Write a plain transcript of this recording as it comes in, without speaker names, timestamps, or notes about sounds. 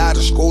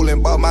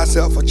and bought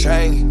myself a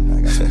chain.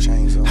 I got some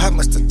chains on. I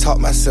must have taught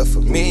myself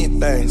a million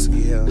things.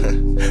 Yeah.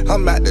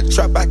 I'm out the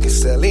trap, I can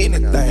sell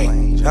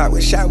anything. I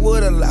wish I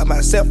would allow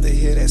myself to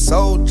hear that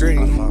soul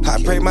dream.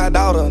 I pray my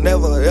daughter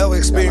never ever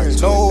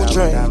experience no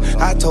dream.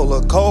 I told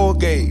her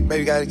Colgate,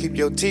 baby, gotta keep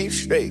your teeth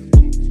straight.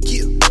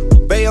 Yeah.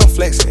 Bay on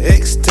flexing,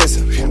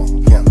 extensive.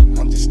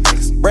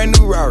 Brand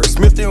new Rari,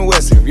 Smith &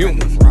 Wesson. Make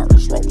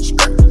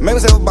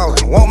myself a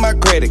baller, want my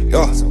credit,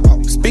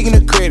 Speaking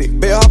of credit,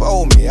 bet off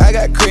owe me, I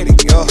got credit,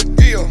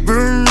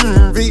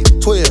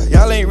 V12,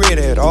 y'all ain't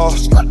ready at all.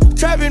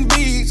 Trapping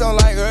beats, I'm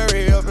like,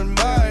 hurry up and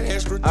buy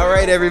extra. All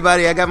right,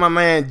 everybody, I got my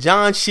man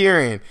John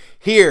Sheeran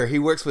here. He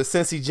works with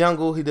Cincy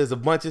Jungle. He does a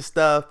bunch of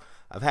stuff.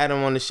 I've had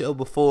him on the show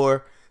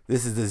before.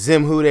 This is the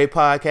Zim Hude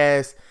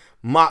podcast,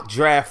 Mock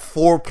Draft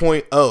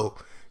 4.0.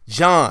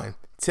 John,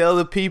 tell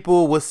the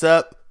people what's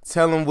up.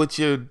 Tell them what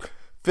you're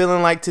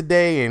feeling like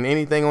today and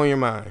anything on your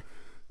mind.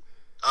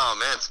 Oh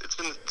man, it's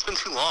been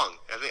too long.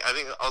 I think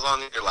I was on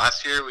here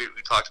last year. We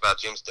talked about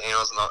James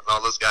Daniels and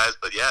all those guys,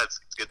 but yeah, it's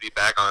good to be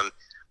back on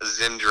the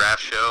Zim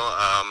Draft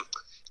show.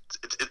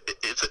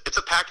 It's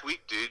a packed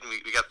week, dude.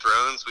 We got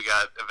Thrones, we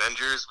got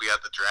Avengers, we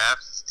got the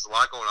drafts. There's a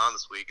lot going on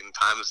this week, and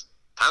time's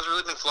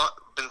really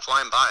been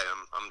flying by.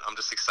 I'm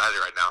just excited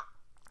right now.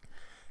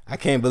 I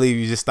can't believe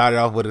you just started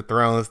off with a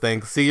Thrones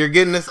thing. See, you're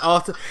getting us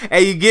off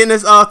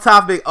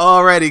topic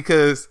already,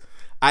 because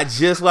I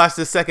just watched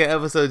the second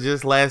episode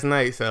just last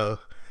night. So,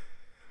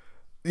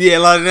 yeah,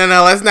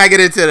 no, let's not get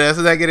into that.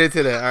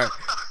 All right,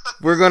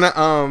 we're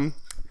gonna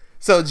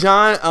So,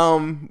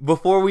 John,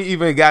 before we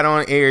even got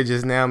on air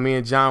just now, me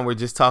and John were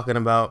just talking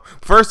about.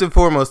 First and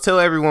foremost, tell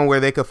everyone where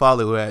they could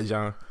follow you at,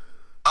 John.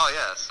 Oh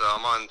yeah, so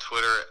I'm on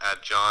Twitter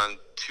at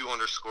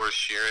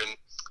John2_Sheeran,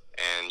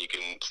 and you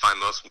can find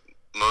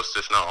most,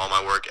 if not all,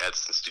 my work at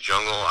Cincy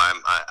Jungle.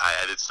 I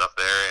edit stuff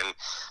there, and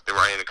been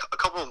writing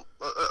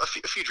a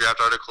few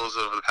draft articles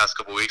over the past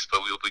couple weeks.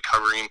 But we will be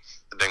covering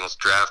the Bengals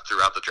draft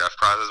throughout the draft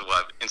process. We'll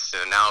have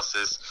instant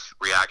analysis,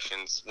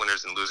 reactions,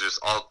 winners and losers,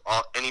 all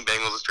any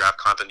Bengals draft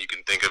content you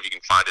can think of. You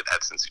can find it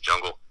at Cincy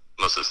Jungle.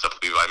 Most of the stuff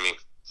will be by me.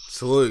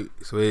 Sweet.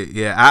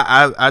 Yeah,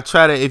 I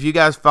try to. If you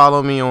guys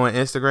follow me on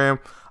Instagram,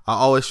 I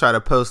always try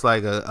to post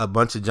like a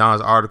bunch of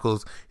John's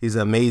articles. He's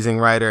an amazing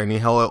writer, and he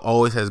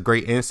always has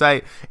great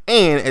insight.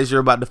 And as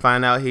you're about to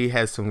find out, he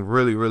has some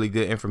really, really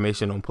good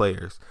information on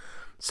players.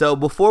 So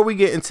before we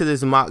get into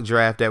this mock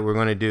draft that we're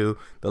going to do,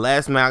 the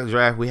last mock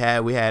draft we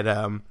had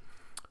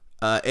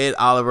Ed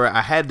Oliver.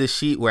 I had the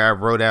sheet where I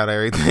wrote out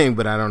everything,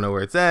 but I don't know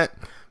where it's at.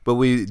 But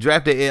we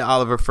drafted Ed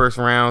Oliver first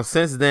round.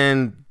 Since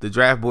then, the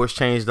draft boards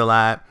changed a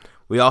lot.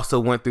 We also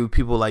went through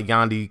people like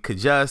Yandi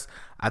Kajas.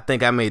 I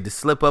think I made the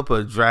slip up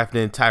of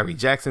drafting Tyree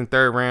Jackson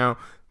third round.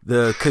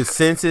 The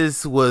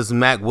consensus was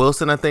Mack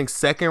Wilson, I think,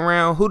 second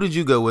round. Who did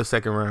you go with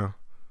second round?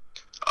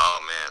 Oh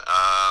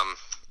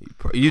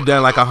man, you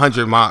done like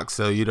 100 mocks,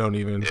 so you don't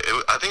even.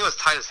 I think it was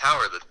Titus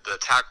Howard, the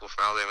tackle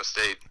from Alabama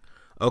State.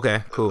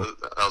 Okay, cool.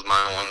 That was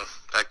my one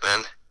back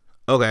then.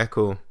 Okay,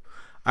 cool.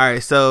 All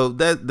right, so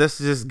let's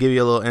just give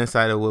you a little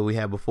insight of what we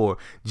had before.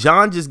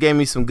 John just gave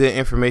me some good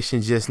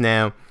information just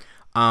now.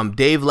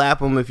 Dave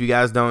Lapham, if you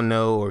guys don't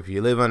know, or if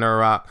you live under a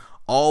rock,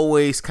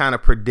 always kind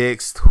of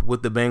predicts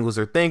what the Bengals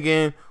are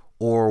thinking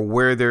or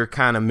where they're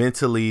kind of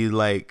mentally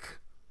like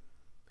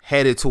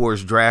headed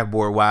towards draft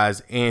board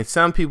wise. And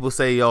some people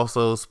say he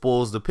also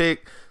spoils the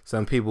pick.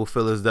 Some people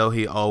feel as though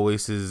he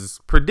always is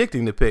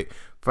predicting the pick.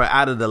 For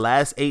out of the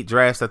last 8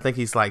 drafts, I think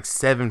he's like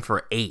 7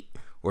 for 8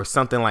 or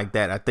something like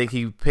that. I think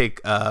he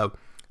picked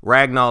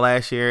Ragnar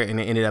last year, and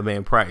it ended up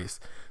being Price.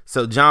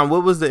 So, John,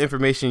 what was the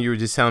information you were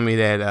just telling me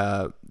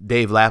that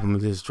Dave Lapham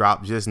just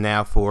dropped just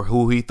now for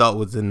who he thought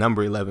was the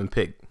number 11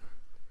 pick?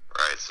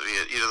 Right, so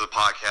he does a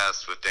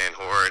podcast with Dan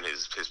Hoare and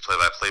his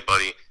play-by-play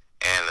buddy,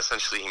 and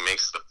essentially he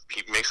makes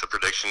a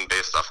prediction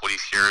based off what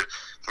he's heard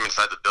from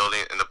inside the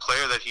building. And the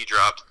player that he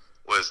dropped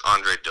was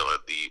Andre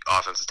Dillard, the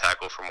offensive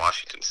tackle from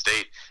Washington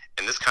State.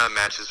 And this kind of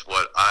matches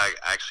what I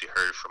actually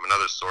heard from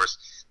another source.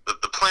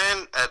 The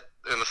plan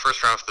in the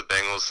first round for the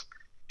Bengals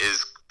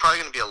is probably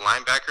going to be a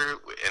linebacker,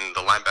 and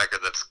the linebacker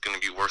that's going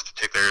to be worth the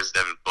pick there is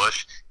Devin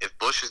Bush. If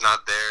Bush is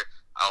not there,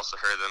 I also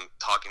heard them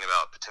talking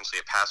about potentially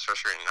a pass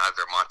rusher in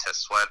either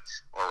Montez Sweat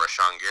or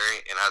Rashawn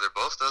Gary, and either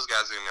both those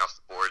guys are going to be off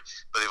the board.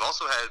 But they've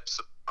also had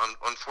some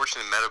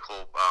unfortunate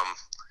medical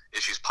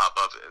issues pop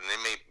up, and they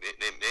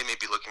may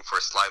be looking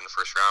for a slide in the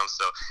first round.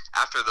 So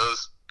after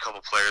those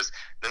couple players,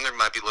 then they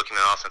might be looking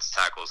at offensive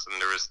tackles. And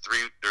there's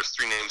three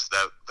names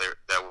that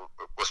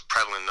was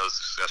prevalent in those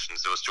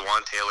discussions. There was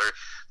Jawan Taylor,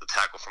 the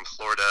tackle from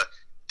Florida,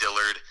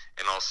 Dillard,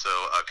 and also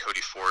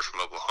Cody Ford from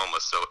Oklahoma.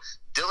 So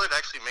Dillard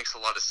actually makes a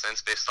lot of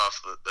sense based off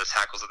the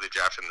tackles that they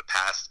drafted in the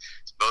past.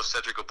 Both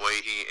Cedric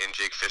Ogbuehi and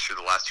Jake Fisher,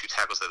 the last 2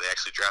 tackles that they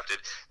actually drafted,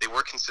 they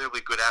were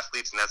considerably good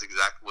athletes, and that's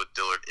exactly what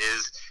Dillard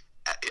is.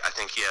 I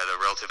think he had a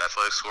relative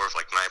athletic score of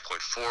like 9.4.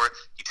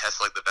 He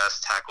tested like the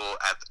best tackle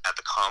at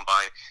the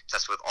combine,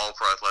 tested with all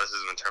pro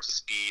athleticism in terms of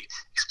speed,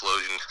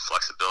 explosion,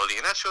 flexibility,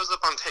 and that shows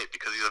up on tape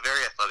because he's a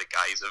very athletic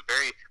guy. He's a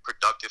very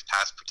productive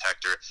pass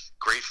protector,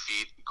 great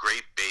feet,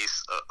 great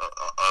base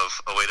of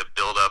a way to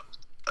build up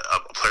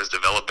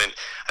development.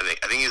 I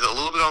think he's a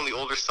little bit on the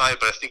older side,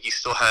 but I think he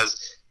still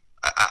has.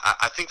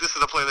 I think this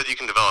is a player that you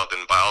can develop,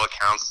 and by all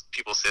accounts,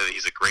 people say that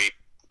he's a great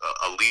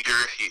a leader.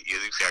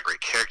 He's got great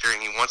character,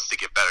 and he wants to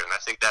get better. And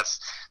I think that's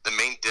the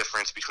main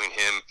difference between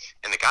him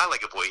and a guy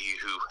like Eboigui,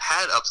 who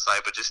had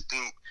upside but just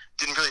didn't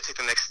really take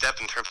the next step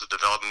in terms of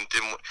development,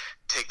 didn't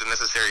take the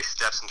necessary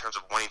steps in terms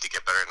of wanting to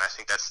get better. And I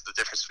think that's the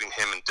difference between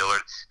him and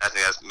Dillard. I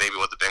think that's maybe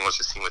what the Bengals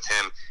are seeing with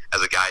him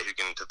as a guy who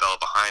can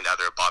develop behind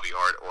either a Bobby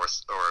Hart or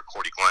a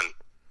Cordy Glenn.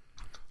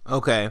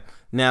 Okay.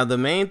 Now, the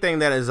main thing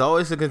that is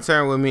always a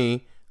concern with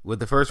me with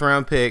the first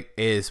round pick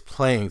is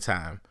playing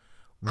time.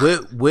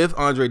 With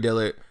Andre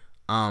Dillard,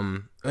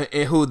 and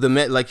who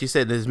like you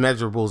said, his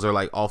measurables are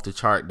like off the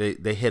chart.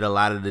 They hit a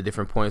lot of the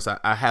different points.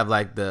 I have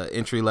like the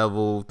entry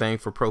level thing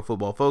for Pro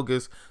Football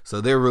Focus,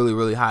 so they're really,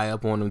 really high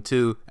up on him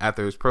too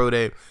after his pro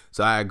day.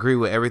 So I agree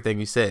with everything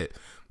you said.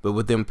 But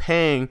with them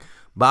paying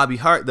Bobby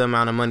Hart the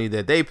amount of money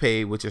that they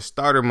paid, which is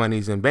starter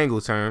monies in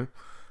Bengal term,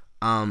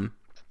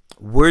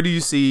 where do you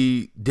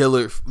see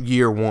Dillard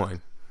year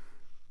one?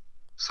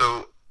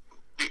 So,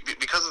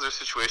 because of their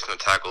situation at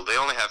tackle, they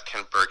only have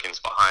Ken Perkins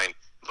behind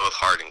both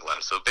Hart and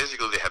Glenn. So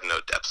basically they have no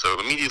depth. So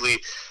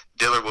immediately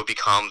Dillard will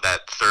become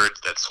that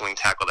swing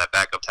tackle, that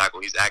backup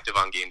tackle. He's active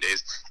on game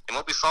days. And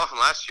what we saw from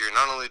last year,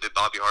 not only did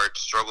Bobby Hart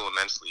struggle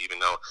immensely, even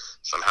though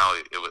somehow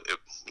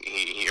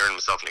he earned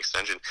himself an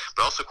extension,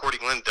 but also Cordy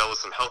Glenn dealt with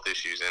some health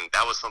issues. And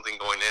that was something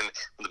going in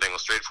when the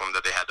Bengals traded for him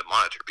that they had to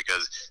monitor,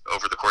 because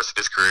over the course of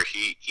his career,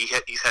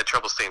 he's had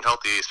trouble staying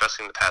healthy,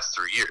 especially in the past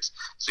 3 years.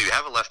 So you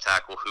have a left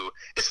tackle who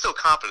is still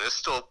competent, is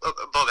still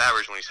above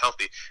average when he's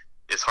healthy.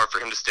 It's hard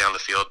for him to stay on the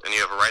field, and you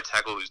have a right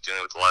tackle who's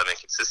dealing with a lot of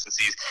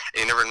inconsistencies,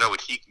 and you never know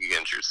when he can get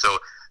injured. So,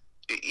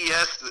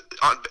 yes,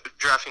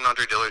 drafting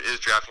Andre Dillard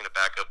is drafting a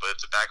backup, but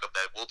it's a backup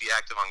that will be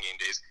active on game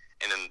days,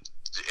 and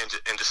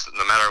just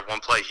no matter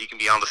one play, he can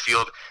be on the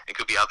field and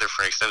could be out there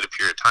for an extended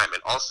period of time.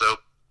 And also,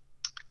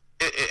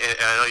 and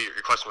I know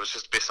your question was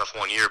just based off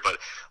 1 year,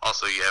 but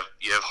also you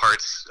have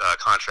Hart's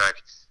contract.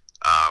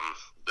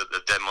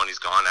 The dead money's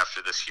gone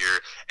after this year,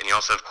 and you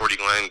also have Cordy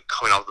Glenn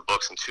coming off the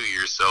books in 2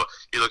 years. So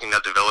you're looking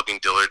at developing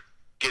Dillard,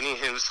 getting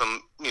him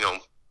some,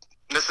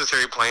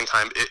 necessary playing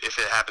time if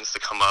it happens to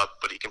come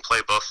up. But he can play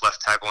both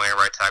left tackle and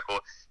right tackle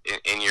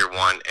in year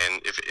one.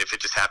 And if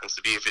it just happens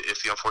to be,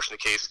 if the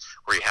unfortunate case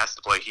where he has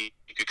to play, he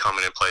could come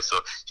in and play. So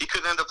he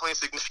could end up playing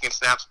significant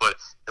snaps, but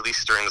at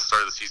least during the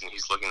start of the season,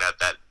 he's looking at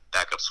that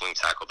backup swing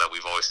tackle that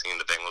we've always seen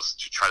the Bengals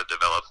to try to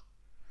develop.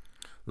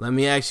 Let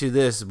me ask you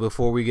this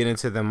before we get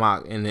into the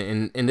mock, and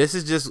this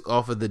is just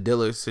off of the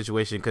Dillard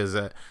situation, because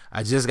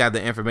I just got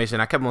the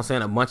information. I kept on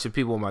saying a bunch of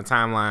people on my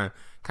timeline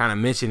kind of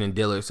mentioning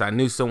Dillard, so I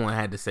knew someone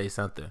had to say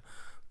something.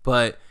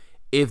 But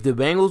if the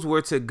Bengals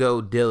were to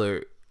go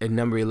Dillard at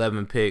number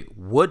 11 pick,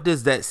 what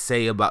does that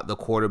say about the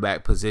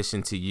quarterback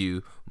position to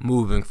you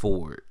moving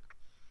forward?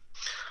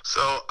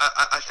 So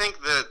I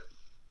think that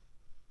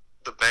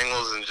the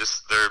Bengals and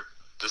just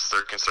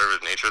their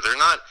conservative nature, they're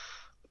not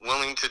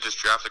willing to just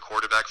draft a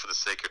quarterback for the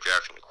sake of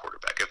drafting a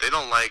quarterback. If they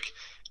don't like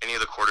any of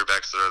the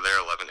quarterbacks that are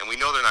there 11, and we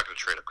know they're not going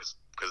to trade up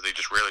because they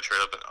just rarely trade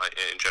up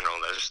in general,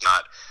 and that's just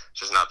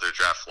not their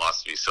draft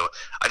philosophy. So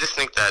I just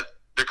think that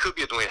there could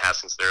be a Dwayne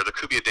Haskins there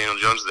could be a Daniel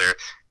Jones there,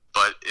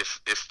 but if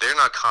they're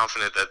not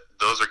confident that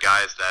those are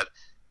guys that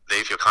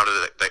they feel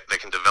confident that they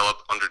can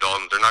develop under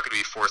Dalton, they're not going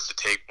to be forced to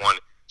take one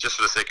just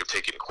for the sake of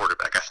taking a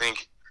quarterback. I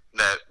think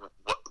that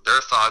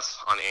their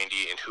thoughts on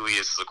Andy and who he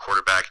is as a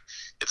quarterback,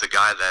 it's a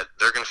guy that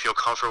they're going to feel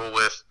comfortable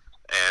with,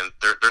 and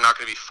they're not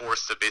going to be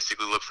forced to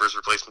basically look for his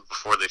replacement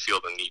before they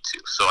feel the need to.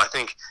 So I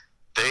think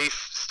they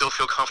still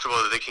feel comfortable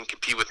that they can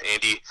compete with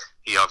Andy.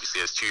 He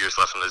obviously has 2 years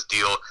left on his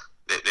deal.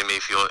 They may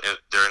feel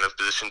they're in a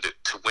position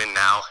to win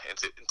now and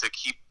to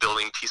keep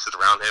building pieces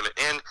around him.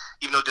 And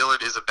even though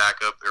Dillard is a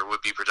backup, or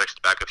would be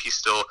projected backup, he's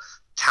still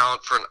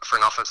talent for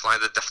an offensive line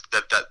that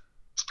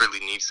desperately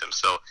needs him.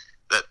 So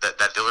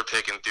that Dillard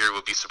pick in theory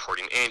will be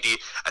supporting Andy.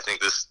 I think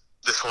this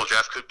whole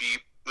draft could be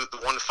the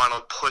one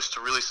final push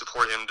to really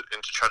support him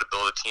and to try to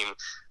build a team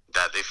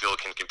that they feel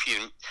can compete.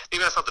 And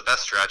maybe that's not the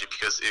best strategy,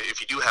 because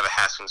if you do have a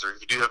Haskins, or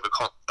if you do have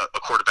a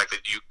quarterback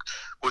that you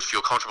would feel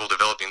comfortable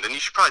developing, then you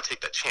should probably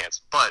take that chance.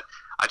 But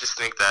I just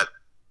think that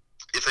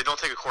if they don't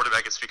take a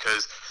quarterback, it's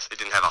because they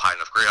didn't have a high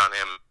enough grade on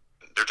him.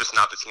 They're just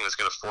not the team that's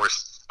going to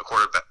force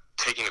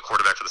taking a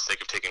quarterback for the sake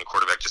of taking a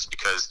quarterback just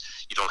because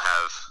you don't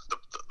have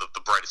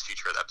the brightest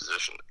future at that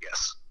position, I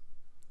guess.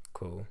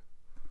 Cool.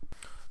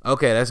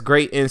 Okay, that's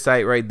great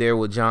insight right there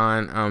with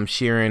John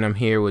Sheeran. I'm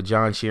here with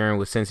John Sheeran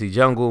with Cincy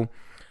Jungle.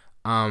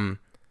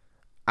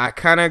 I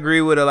kind of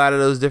agree with a lot of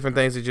those different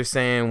things that you're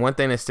saying. One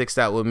thing that sticks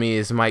out with me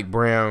is Mike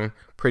Brown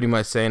pretty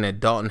much saying that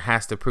Dalton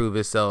has to prove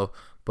himself,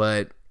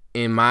 but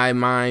in my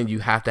mind, you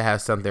have to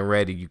have something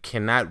ready. You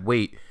cannot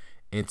wait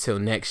until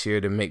next year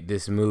to make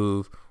this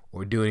move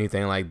or do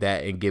anything like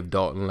that and give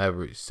Dalton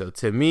leverage. So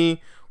to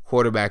me,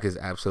 quarterback is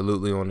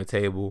absolutely on the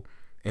table,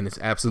 and it's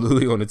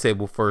absolutely on the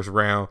table first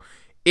round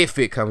if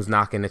it comes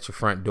knocking at your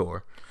front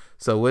door.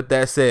 So with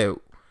that said,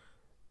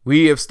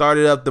 We have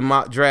started up the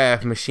mock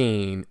draft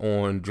machine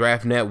on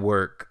Draft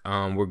Network.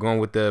 We're going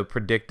with the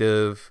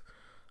predictive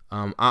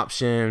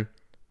option.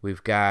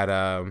 We've got,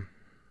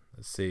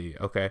 let's see.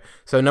 Okay.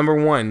 So number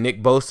 1,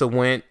 Nick Bosa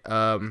went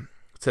to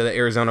the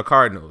Arizona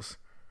Cardinals.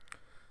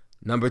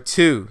 Number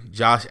 2,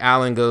 Josh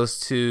Allen goes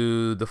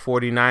to the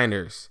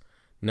 49ers.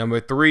 Number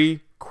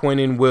 3,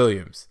 Quinnen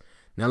Williams.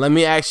 Now, let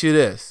me ask you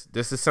this.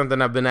 This is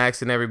something I've been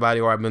asking everybody,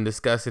 or I've been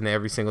discussing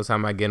every single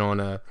time I get on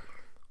a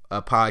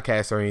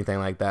podcast or anything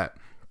like that.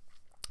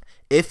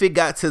 If it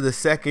got to the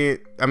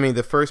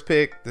first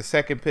pick, the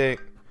second pick,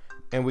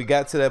 and we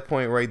got to that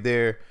point right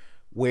there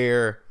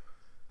where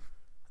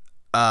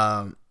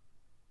Kyler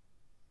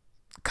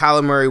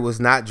Murray was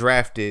not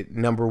drafted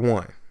number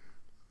 1.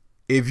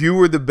 If you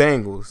were the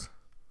Bengals,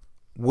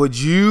 would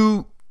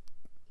you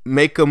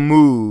make a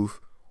move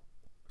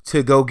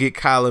to go get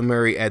Kyler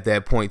Murray at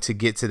that point to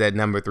get to that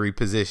number 3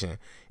 position?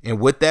 And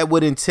what that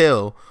would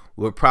entail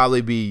would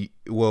probably be,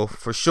 well,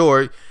 for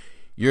sure,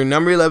 your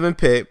number 11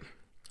 pick.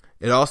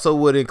 It also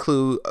would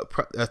include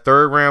a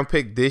 3rd round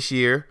pick this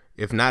year,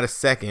 if not a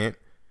 2nd.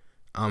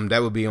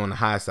 That would be on the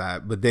high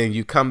side. But then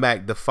you come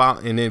back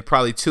and then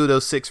probably 2 of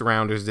those 6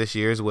 rounders this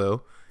year as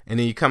well. And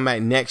then you come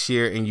back next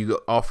year and you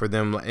offer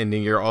them, and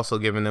then you're also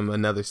giving them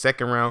another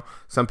 2nd round.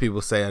 Some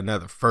people say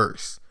another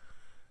 1st.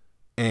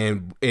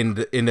 And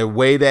in the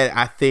way that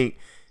I think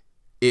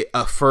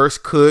a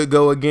 1st could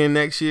go again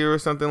next year or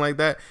something like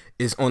that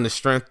is on the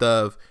strength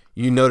of,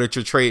 that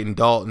you're trading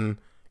Dalton,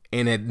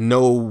 and at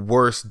no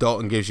worse,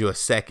 Dalton gives you a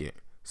 2nd.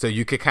 So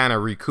you could kind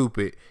of recoup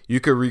it. You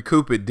could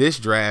recoup it this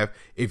draft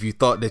if you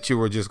thought that you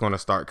were just going to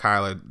start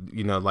Kyler,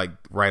 like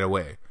right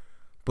away.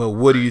 But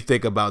what do you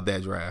think about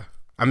that draft?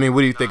 I mean,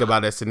 what do you think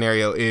about that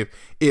scenario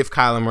if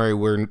Kyler Murray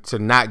were to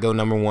not go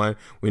number 1?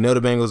 We know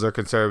the Bengals are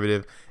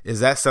conservative.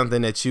 Is that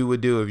something that you would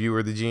do if you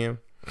were the GM?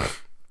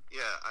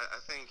 Yeah, I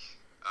think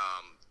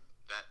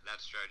that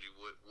strategy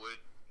would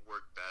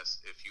work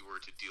best if you were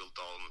to deal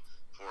Dalton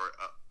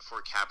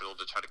for capital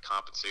to try to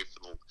compensate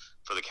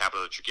for the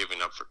capital that you're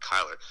giving up for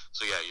Kyler.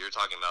 So yeah, you're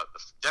talking about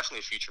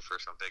definitely a future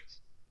 1st round pick.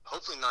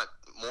 Hopefully not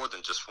more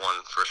than just 1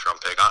 1st round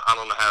pick. I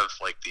don't have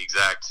like the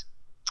exact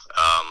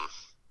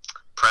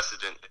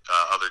precedent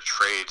other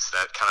trades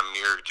that kind of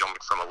mirror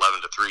jumping from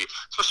 11 to 3,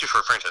 especially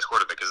for a franchise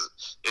quarterback,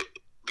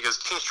 because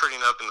teams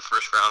trading up in the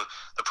 1st round,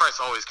 the price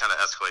always kind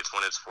of escalates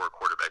when it's for a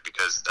quarterback,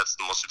 because that's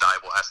the most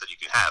valuable asset you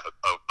can have,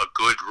 a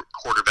good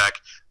quarterback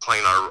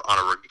playing on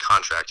a rookie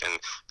contract. And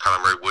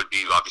Kyler Murray would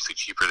be obviously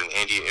cheaper than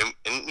Andy,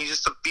 and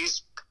he's just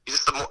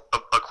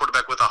a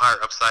quarterback with a higher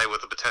upside,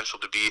 with the potential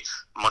to be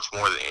much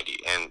more than Andy.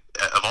 And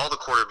of all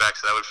the quarterbacks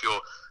that I would feel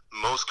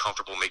most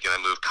comfortable making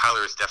that move,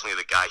 Kyler is definitely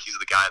the guy. He's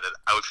the guy that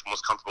I would feel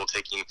most comfortable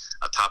taking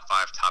a top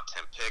 5, top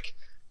 10 pick.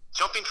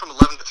 Jumping from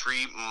 11 to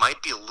 3 might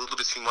be a little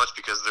bit too much,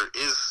 because there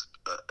is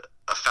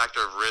a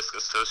factor of risk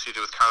associated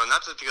with Kyler,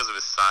 not just because of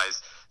his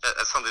size.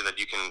 That's something that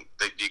you can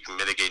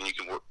mitigate and you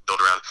can build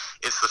around.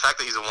 It's the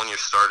fact that he's a 1-year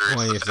starter.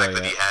 It's the fact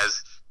that he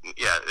has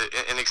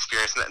an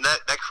experience, and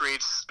that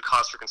creates a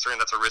cause for concern.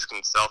 That's a risk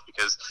in itself,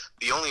 because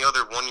the only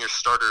other 1-year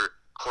starter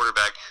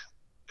quarterback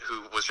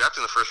who was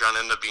drafted in the 1st round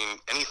ended up being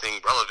anything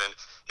relevant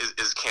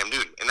is Cam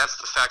Newton. And that's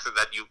the factor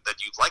that you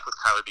like with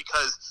Kyler,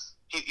 because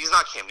he's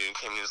not Cam Newton.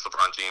 Cam Newton's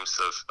LeBron James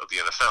of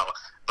the NFL.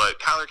 But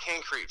Kyler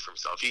can create for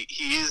himself. He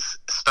is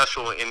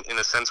special in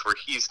a sense where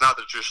he's not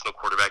the traditional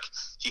quarterback.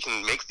 He can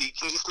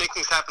just make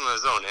things happen on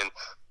his own.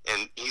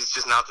 And he's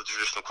just not the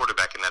traditional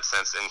quarterback in that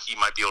sense, and he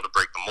might be able to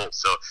break the mold.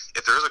 So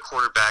if there is a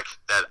quarterback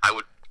that I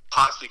would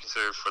possibly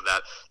consider for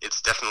that,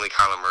 it's definitely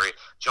Kyler Murray.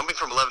 Jumping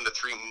from 11 to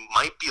 3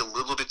 might be a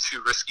little bit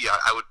too risky.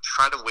 I would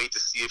try to wait to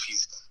see if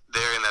he's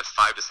there in that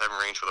 5 to 7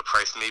 range, where the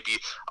price may be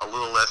a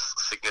little less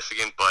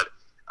significant, but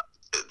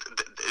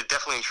it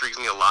definitely intrigues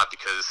me a lot,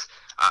 because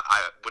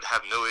I would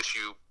have no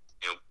issue,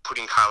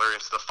 putting Kyler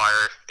into the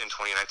fire in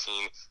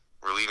 2019,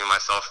 relieving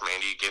myself from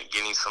Andy,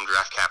 getting some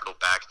draft capital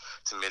back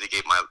to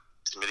mitigate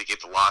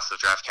the loss of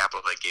draft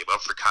capital that I gave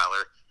up for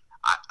Kyler.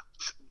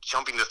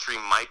 Jumping to 3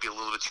 might be a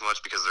little bit too much,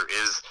 because there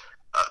is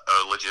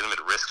a legitimate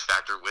risk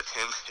factor with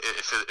him.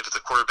 If it's a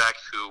quarterback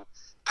who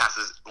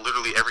passes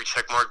literally every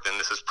check mark, then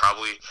this is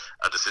probably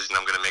a decision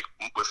I'm going to make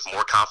with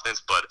more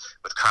confidence. But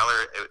with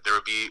Kyler, there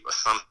would be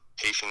some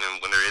hesitation,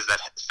 and when there is that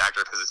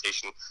factor of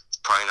hesitation, it's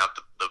probably not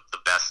the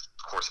best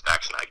course of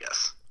action, I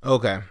guess.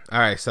 Okay. All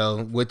right.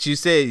 So what you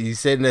said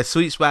the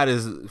sweet spot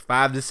is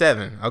 5 to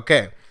 7.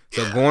 Okay.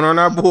 So going on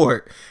our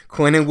board,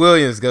 Quinnen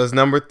Williams goes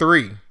number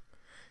 3.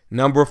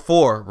 Number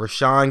 4,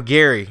 Rashawn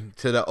Gary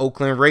to the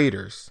Oakland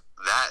Raiders.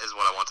 That is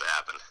what I want to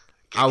happen.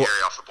 Get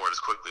Gary off the board as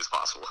quickly as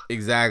possible.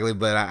 Exactly,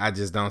 but I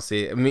just don't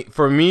see it.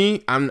 For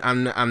me, I'm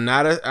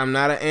not an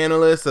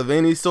analyst of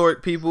any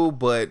sort, people,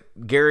 but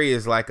Gary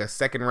is like a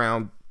 2nd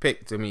round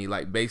pick to me,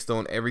 like based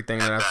on everything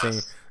that I've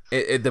seen.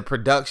 The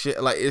production,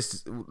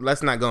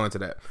 let's not go into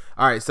that.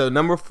 All right, so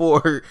number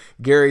 4,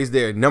 Gary's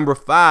there. Number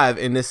 5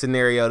 in this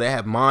scenario, they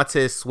have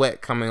Montez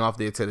Sweat coming off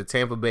there to the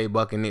Tampa Bay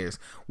Buccaneers,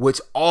 which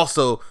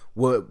also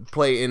would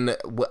play in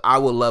I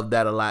would love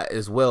that a lot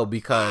as well,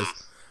 because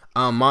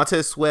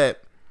Montez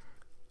Sweat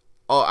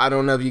I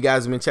don't know if you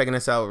guys have been checking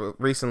this out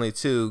recently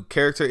too.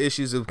 Character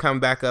issues have come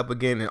back up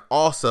again, and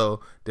also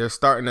they're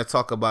starting to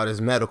talk about his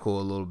medical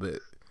a little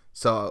bit.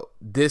 So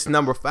this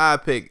number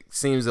 5 pick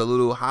seems a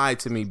little high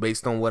to me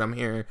based on what I'm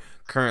hearing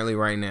currently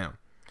right now.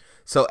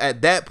 So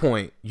at that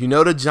point,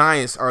 the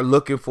Giants are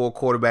looking for a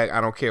quarterback.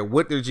 I don't care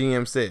what their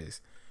GM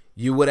says.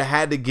 You would have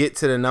had to get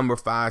to the number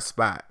 5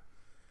 spot.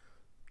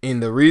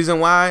 And the reason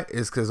why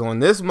is because on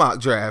this mock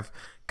draft,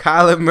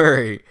 Kyler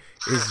Murray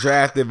is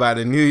drafted by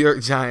the New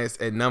York Giants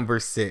at number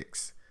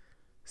 6.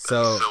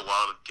 So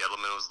wild.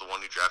 Gettleman was the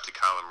one who drafted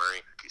Kyler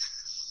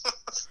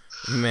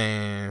Murray.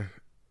 Man.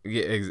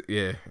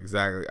 Yeah,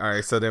 exactly. All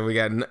right, so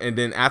then and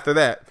then after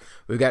that,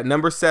 we got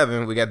number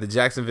 7. We got the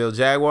Jacksonville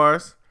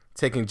Jaguars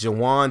taking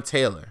Jawan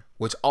Taylor,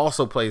 which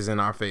also plays in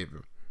our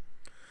favor.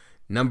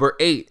 Number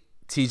 8,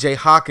 TJ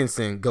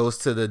Hawkinson goes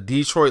to the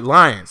Detroit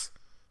Lions,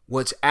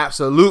 which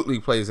absolutely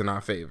plays in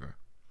our favor.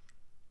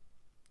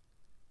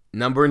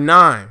 Number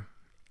 9,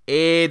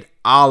 Ed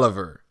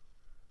Oliver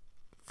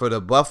for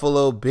the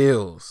Buffalo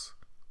Bills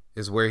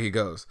is where he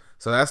goes.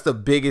 So that's the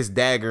biggest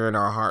dagger in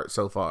our heart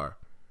so far.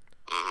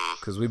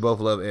 Because we both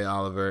love Ed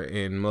Oliver,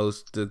 and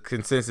the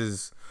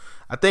consensus,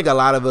 I think a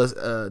lot of us,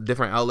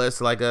 different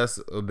outlets like us,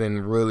 have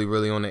been really,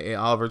 really on the Ed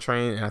Oliver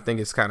train, and I think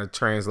it's kind of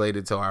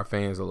translated to our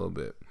fans a little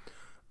bit.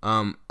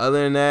 Other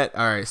than that,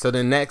 all right. So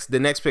the next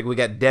pick, we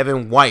got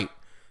Devin White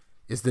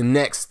is the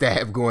next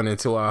stab going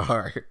into our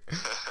heart,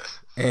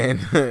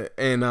 and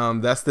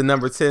that's the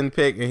number 10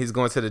 pick, and he's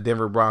going to the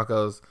Denver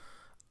Broncos.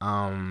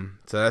 So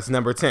that's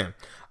number 10.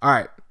 All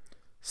right,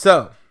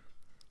 so.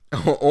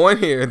 On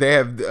here, they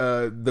have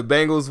the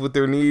Bengals with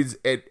their needs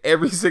at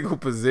every single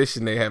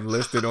position they have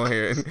listed on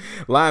here.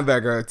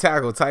 Linebacker,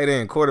 tackle, tight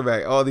end,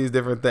 quarterback, all these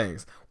different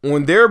things.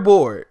 On their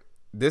board,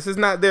 this is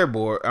not their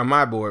board, or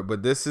my board,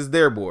 but this is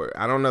their board.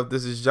 I don't know if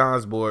this is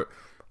John's board,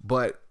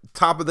 but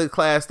top of the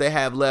class they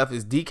have left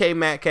is DK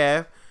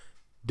Metcalf,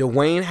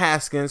 Dwayne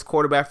Haskins,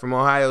 quarterback from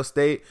Ohio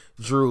State,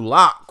 Drew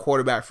Lock,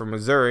 quarterback from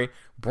Missouri,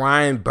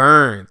 Brian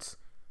Burns,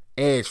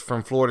 edge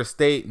from Florida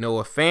State,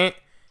 Noah Fant,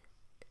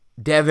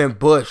 Devin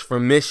Bush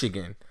from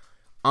Michigan,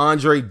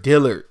 Andre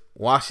Dillard,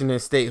 Washington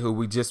State, who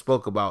we just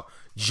spoke about,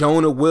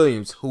 Jonah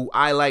Williams, who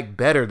I like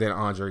better than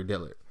Andre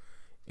Dillard,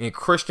 and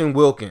Christian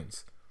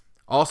Wilkins.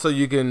 Also,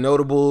 you can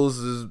notables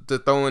to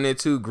throw in there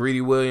too.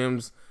 Greedy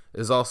Williams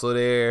is also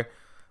there.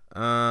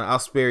 I'll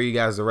spare you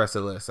guys the rest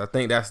of the list. I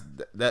think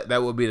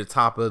that would be the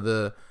top of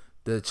the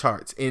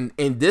charts. And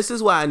this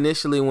is why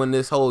initially when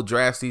this whole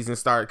draft season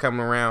started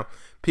coming around,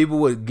 people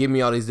would give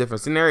me all these different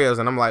scenarios,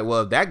 and I'm like,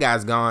 well, if that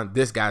guy's gone,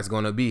 this guy's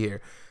going to be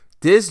here.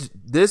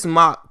 This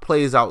mock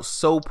plays out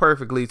so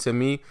perfectly to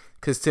me,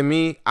 because to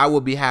me, I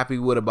would be happy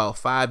with about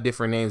 5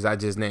 different names I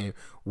just named.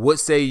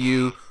 What say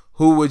you?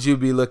 Who would you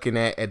be looking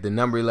at the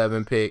number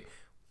 11 pick?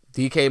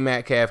 DK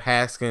Metcalf,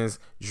 Haskins,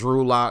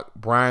 Drew Lock,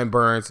 Brian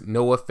Burns,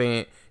 Noah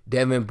Fant,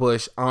 Devin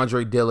Bush,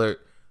 Andre Dillard,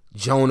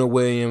 Jonah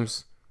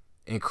Williams,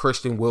 and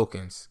Christian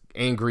Wilkins,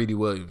 and Greedy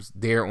Williams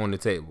there on the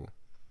table.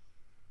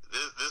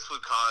 This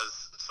would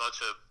cause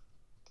such a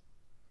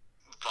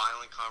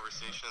violent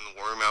conversation in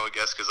the war room, I would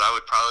guess, because I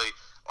would probably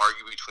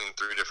argue between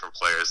 3 different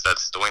players.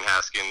 That's Dwayne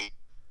Haskins,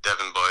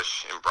 Devin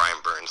Bush, and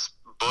Brian Burns.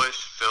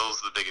 Bush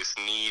fills the biggest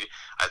need.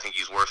 I think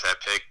he's worth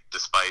that pick,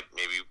 despite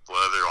maybe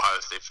what other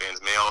Ohio State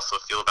fans may also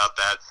feel about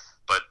that.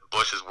 But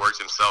Bush has worked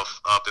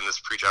himself up in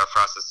this pre-draft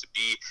process to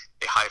be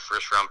a high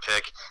first-round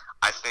pick.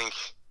 I think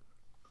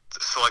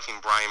selecting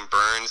Brian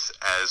Burns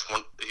as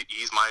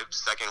he's my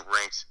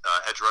second-ranked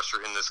edge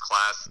rusher in this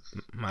class.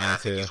 Mine and I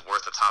too. think he's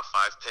worth a top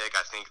 5 pick.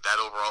 I think that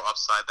overall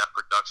upside, that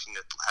production,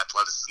 that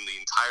athleticism, the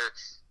entire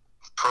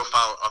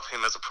profile of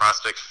him as a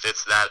prospect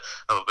fits that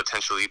of a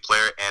potential elite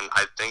player. And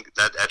I think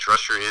that edge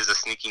rusher is a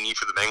sneaky need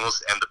for the Bengals,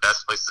 and the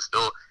best place to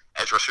fill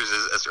edge rushers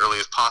is as early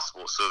as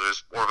possible. So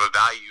there's more of a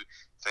value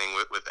thing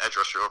with edge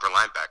rusher over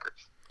linebacker.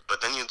 But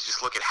then you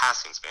just look at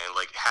Haskins, man.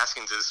 Like,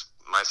 Haskins is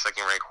my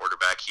second-ranked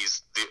quarterback.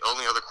 He's the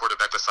only other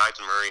quarterback besides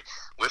Murray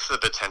with the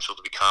potential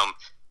to become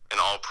an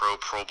all-pro,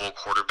 Pro Bowl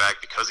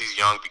quarterback because he's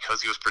young,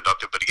 because he was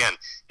productive. But again,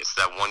 it's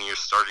that one-year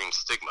starting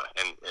stigma,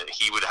 and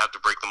he would have to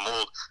break the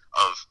mold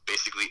of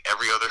basically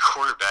every other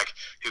quarterback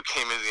who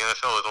came into the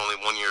NFL with only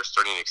 1 year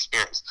starting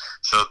experience.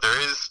 So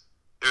there's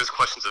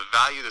questions of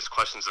value, there's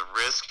questions of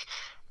risk,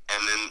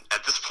 and then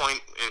at this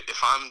point, if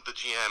I'm the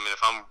GM and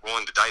if I'm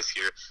rolling the dice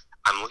here,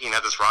 I'm looking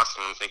at this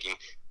roster and I'm thinking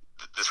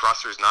this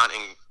roster is not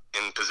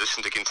in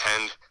position to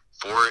contend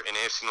for an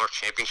AFC North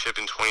championship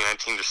in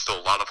 2019. There's still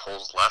a lot of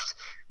holes left.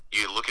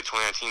 You look at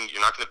 2019,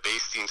 you're not going to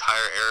base the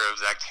entire era of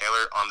Zach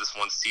Taylor on this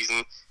one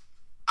season.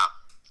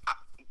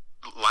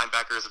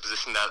 Linebacker is a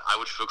position that I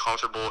would feel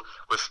comfortable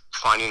with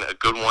finding a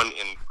good one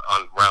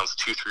on rounds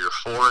 2, 3,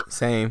 or 4.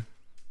 Same.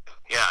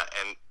 Yeah,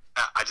 and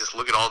I just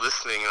look at all this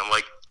thing and I'm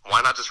like, why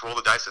not just roll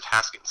the dice with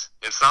Haskins?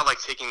 It's not like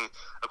taking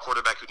a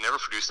quarterback who never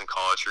produced in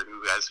college or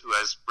who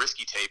has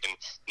risky tape and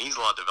needs a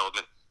lot of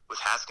development. With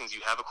Haskins, you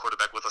have a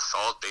quarterback with a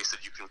solid base that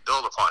you can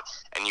build upon,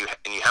 and you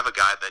have a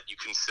guy that you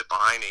can sit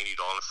behind Andy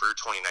Dalton for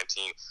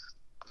 2019,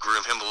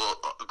 groom him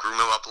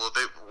up a little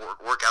bit,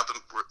 work out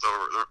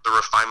the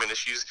refinement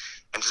issues,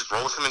 and just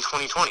roll with him in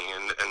 2020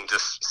 and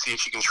just see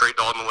if you can trade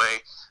Dalton away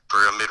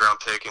for a mid-round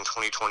pick in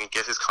 2020,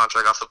 get his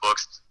contract off the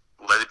books,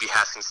 let it be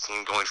Haskins'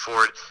 team going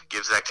forward,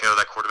 give Zach Taylor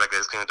that quarterback that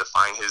is going to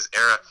define his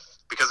era.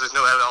 Because there's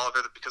no Ed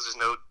Oliver, because there's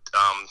no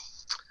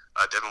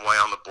Devin White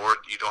on the board,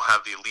 you don't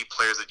have the elite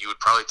players that you would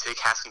probably take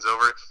Haskins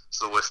over.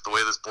 So with the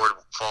way this board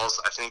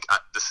falls, I think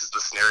this is the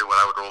scenario where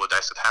I would roll the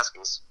dice with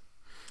Haskins.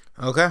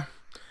 Okay.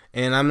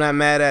 And I'm not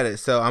mad at it.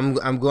 So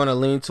I'm going to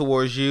lean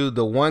towards you.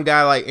 The one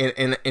guy, like,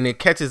 and it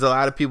catches a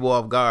lot of people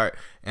off guard.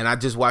 And I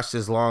just watched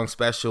this long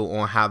special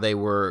on how they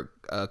were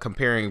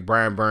comparing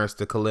Brian Burns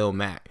to Khalil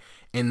Mack.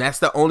 And that's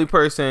the only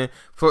person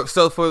for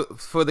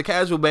the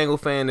casual Bengal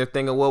fan, they're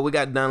thinking, well, we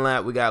got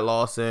Dunlap, we got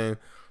Lawson.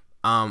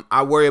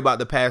 I worry about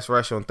the pass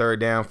rush on third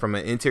down from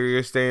an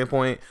interior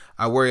standpoint.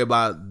 I worry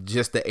about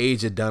just the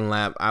age of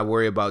Dunlap. I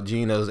worry about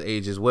Geno's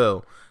age as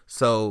well.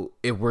 So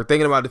if we're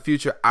thinking about the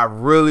future, I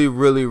really,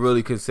 really,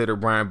 really consider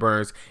Brian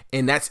Burns.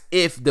 And that's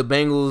if the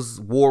Bengals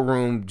war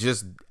room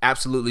just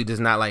absolutely does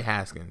not like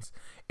Haskins.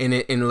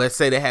 And let's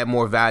say they had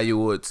more value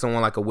with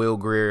someone like a Will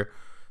Grier,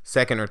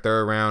 second or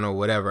third round or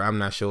whatever. I'm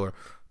not sure.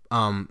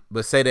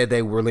 But say that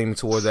they were leaning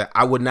towards that.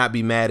 I would not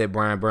be mad at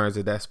Brian Burns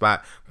at that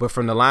spot. But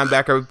from the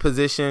linebacker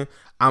position,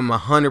 I'm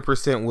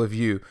 100% with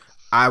you.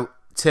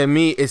 To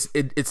me,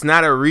 it's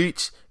not a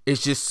reach.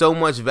 It's just so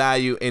much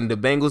value, and the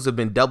Bengals have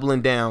been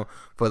doubling down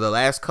for the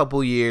last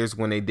couple years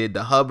when they did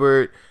the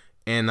Hubbard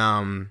and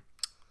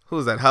who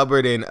was that?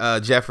 Hubbard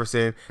and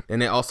Jefferson. Then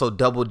they also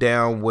doubled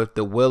down with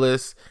the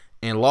Willis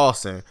and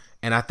Lawson,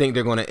 and I think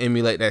they're going to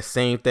emulate that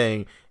same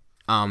thing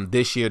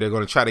this year. They're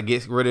going to try to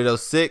get rid of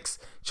those 6,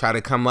 try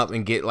to come up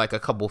and get like a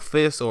couple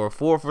 5th or a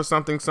 4th or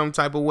something, some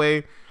type of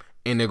way.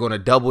 And they're going to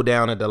double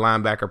down at the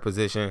linebacker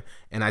position.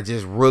 And I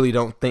just really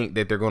don't think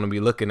that they're going to be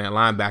looking at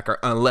linebacker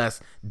unless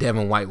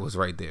Devin White was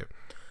right there.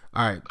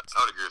 All right.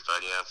 I would agree with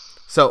that, yeah.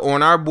 So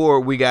on our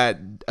board, we got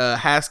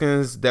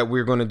Haskins that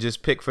we're going to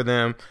just pick for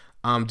them.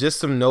 Just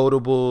some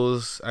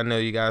notables. I know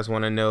you guys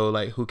want to know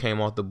like who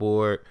came off the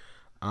board.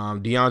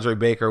 DeAndre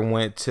Baker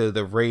went to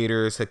the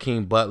Raiders.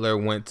 Hakeem Butler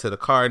went to the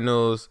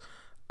Cardinals.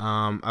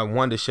 I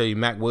wanted to show you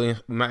Mac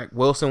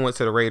Wilson went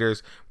to the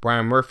Raiders.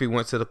 Brian Murphy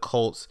went to the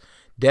Colts.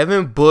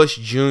 Devin Bush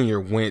Jr.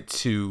 went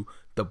to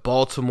the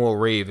Baltimore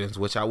Ravens,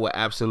 which I would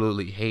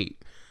absolutely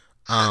hate.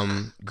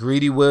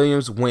 Greedy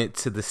Williams went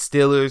to the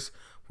Steelers,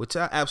 which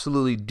I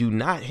absolutely do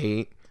not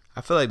hate. I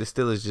feel like the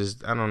Steelers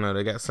just, I don't know,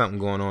 they got something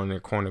going on in their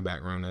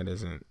cornerback room that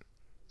isn't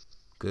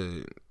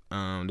good.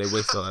 They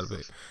wasted a lot of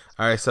it.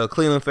 All right, so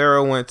Cleveland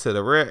Farrell went to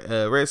the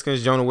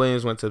Redskins. Jonah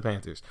Williams went to the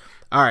Panthers.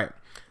 All right,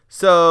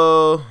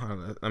 so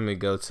let me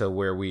go to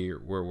where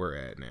we're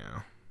at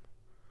now.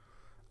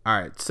 All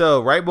right,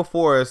 so right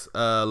before us,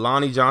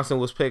 Lonnie Johnson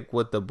was picked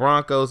with the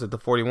Broncos at the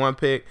 41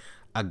 pick.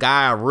 A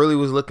guy I really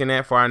was looking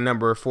at for our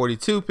number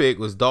 42 pick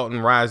was Dalton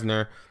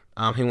Reisner.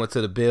 He went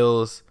to the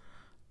Bills.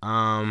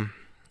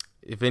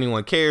 If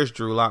anyone cares,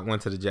 Drew Lock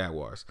went to the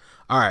Jaguars.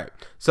 All right,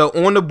 so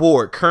on the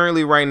board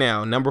currently right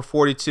now, number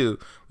 42,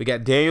 we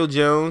got Daniel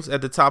Jones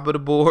at the top of the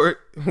board.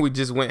 We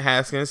just went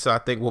Haskins, so I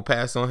think we'll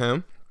pass on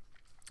him.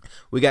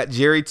 We got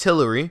Jerry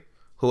Tillery,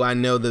 who I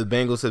know the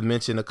Bengals have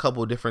mentioned a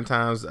couple different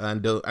times. I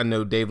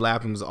know Dave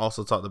Lapham's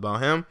also talked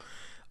about him.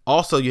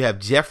 Also, you have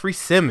Jeffrey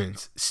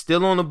Simmons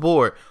still on the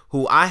board,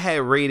 who I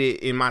had rated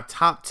in my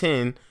top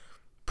 10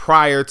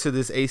 prior to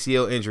this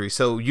ACL injury.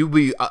 So you'd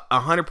be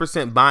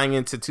 100% buying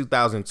into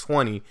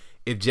 2020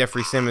 if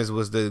Jeffrey Simmons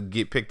was to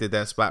get picked at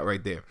that spot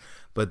right there.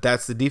 But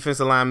that's the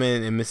defensive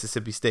lineman in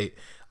Mississippi State.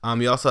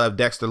 You also have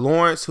Dexter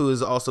Lawrence, who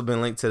has also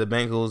been linked to the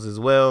Bengals as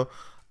well.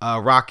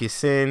 Rocky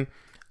Sin.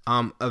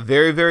 A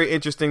very, very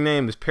interesting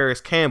name is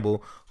Paris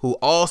Campbell, who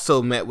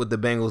also met with the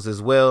Bengals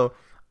as well.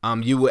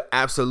 You would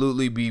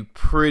absolutely be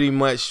pretty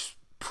much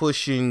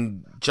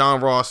pushing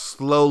John Ross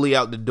slowly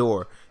out the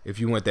door if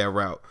you went that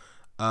route.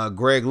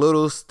 Greg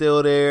Little's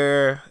still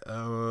there.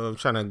 I'm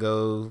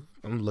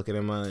looking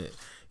at my...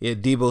 Yeah,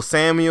 Deebo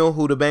Samuel,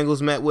 who the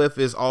Bengals met with,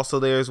 is also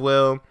there as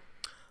well.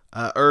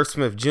 Irv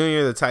Smith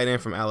Jr., the tight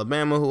end from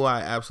Alabama, who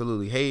I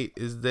absolutely hate,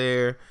 is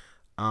there.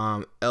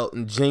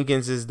 Elton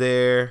Jenkins is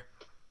there.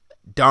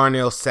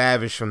 Darnell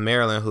Savage from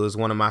Maryland, who is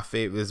one of my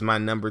favorites, is my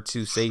number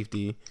 2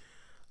 safety.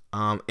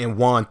 And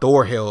Juan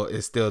Thornhill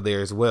is still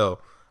there as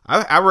well.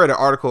 I read an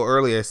article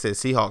earlier that said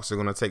Seahawks are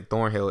going to take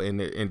Thornhill in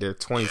their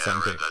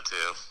 20-something pick. That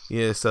too.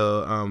 Yeah,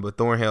 so but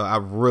Thornhill, I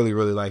really,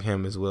 really like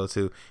him as well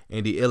too.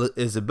 Andy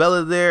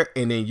Isabella there,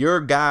 and then your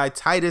guy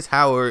Titus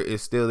Howard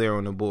is still there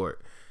on the board.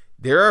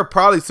 There are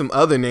probably some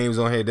other names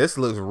on here. This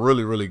looks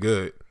really, really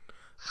good,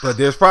 but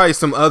there's probably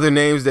some other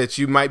names that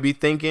you might be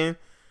thinking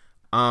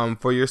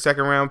for your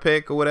second round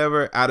pick or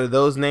whatever. Out of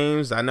those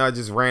names, I know I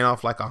just ran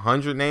off like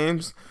 100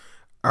 names.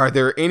 Are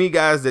there any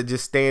guys that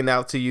just stand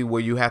out to you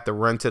where you have to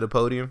run to the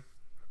podium?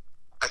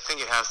 I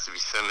think it has to be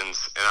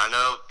Simmons, and I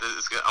know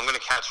I'm going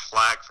to catch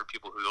flack for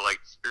people who are like,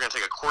 you're going to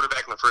take a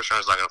quarterback in the first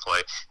round who's not going to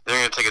play, then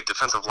you're going to take a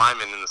defensive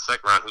lineman in the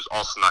second round who's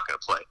also not going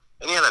to play.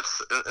 And yeah,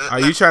 Are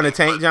you trying to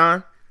tank,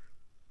 John?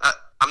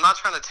 I'm not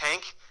trying to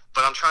tank,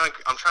 but I'm trying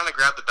to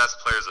grab the best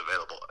players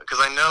available because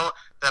I know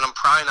that I'm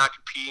probably not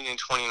competing in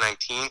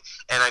 2019,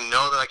 and I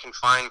know that I can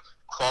find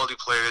quality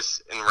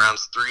players in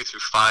rounds 3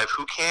 through 5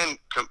 who can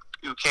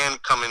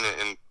come in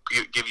and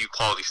give you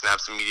quality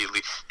snaps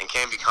immediately and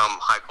can become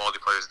high quality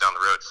players down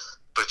the road.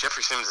 But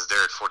Jeffrey Simmons is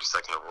there at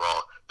 42nd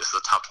overall. This is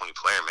a top 20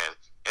 player, man.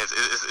 And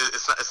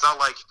it's not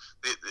like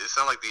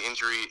the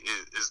injury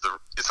is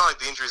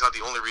not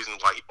the only reason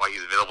why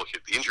he's available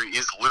here. The injury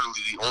is literally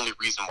the only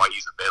reason why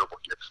he's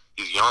available here.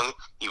 He's young.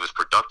 He was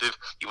productive.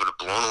 He would have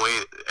blown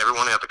away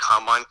everyone at the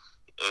combine.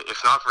 If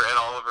not for Ed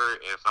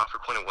Oliver, and if not for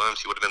Quentin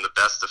Williams, he would have been the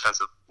best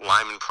defensive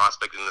lineman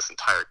prospect in this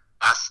entire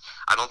class.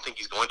 I don't think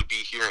he's going to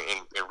be here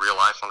in real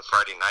life on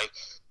Friday night.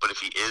 But if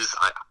he is,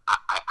 I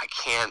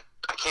can't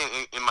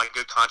in my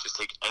good conscience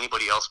take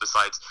anybody else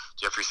besides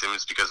Jeffrey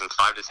Simmons, because in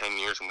 5 to 10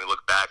 years when we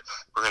look back,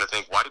 we're going to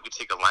think, why did we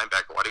take a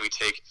linebacker? Why did we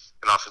take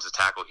an offensive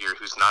tackle here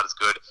who's not as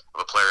good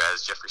of a player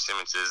as Jeffrey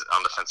Simmons is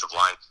on the defensive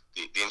line?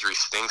 The injury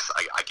stinks.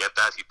 I get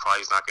that. He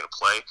probably is not going to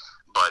play.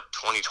 But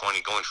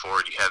 2020 going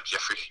forward, you have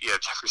Jeffrey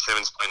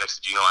Simmons playing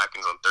next to Geno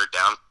Atkins on third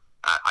down.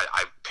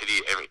 I pity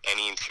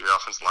any interior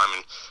offensive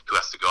lineman who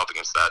has to go up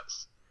against that.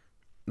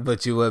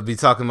 But you would be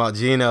talking about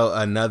Geno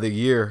another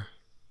year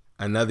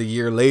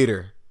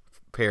later,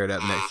 paired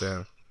up next to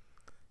him.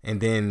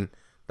 And then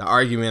the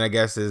argument, I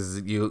guess,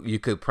 is you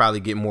could probably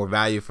get more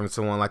value from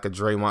someone like a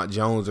Draymond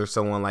Jones or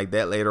someone like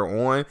that later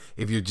on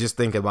if you're just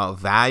thinking about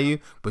value.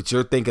 But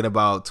you're thinking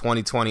about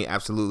 2020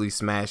 absolutely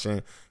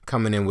smashing,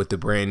 coming in with the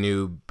brand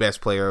new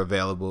best player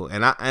available.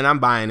 And I'm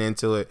buying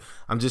into it.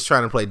 I'm just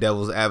trying to play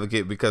devil's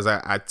advocate because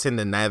I tend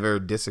to never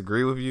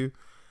disagree with you.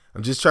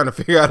 I'm just trying to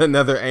figure out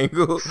another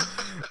angle.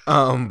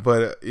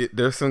 But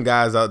there's some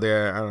guys out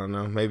there, I don't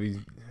know, maybe,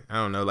 I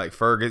don't know, like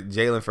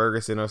Jalen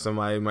Ferguson or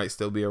somebody might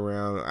still be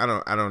around.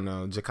 I don't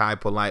know. Ja'Kai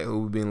Polite,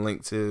 who we've been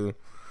linked to.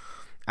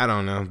 I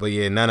don't know. But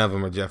yeah, none of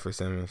them are Jeffrey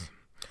Simmons.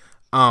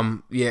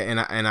 Yeah,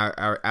 and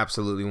I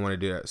absolutely want to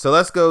do that. So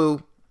let's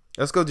go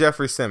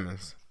Jeffrey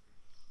Simmons.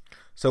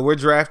 So we're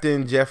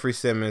drafting Jeffrey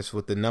Simmons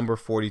with the number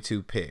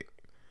 42 pick.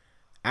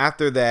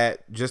 After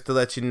that, just to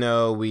let you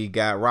know, we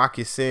got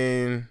Rocky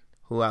Sin,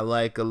 who I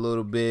like a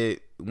little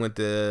bit, went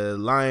to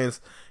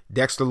Lions.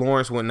 Dexter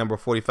Lawrence went number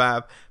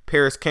 45.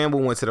 Paris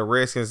Campbell went to the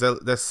Redskins.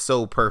 That's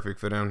so perfect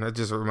for them. That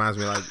just reminds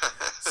me like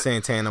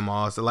Santana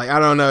Moss. Like, I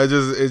don't know. It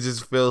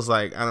just feels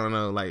like, I don't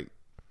know, like.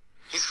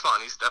 He's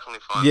fun. He's definitely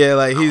fun. Yeah,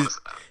 like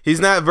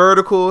he's not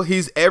vertical.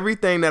 He's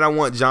everything that I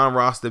want John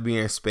Ross to be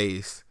in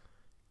space.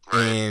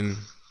 Right.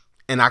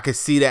 And I could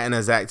see that in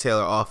a Zach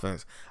Taylor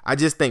offense. I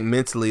just think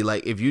mentally,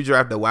 like, if you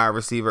draft a wide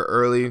receiver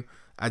early,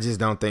 I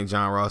just don't think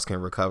John Ross can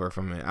recover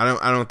from it.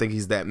 I don't think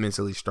he's that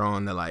mentally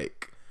strong to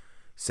like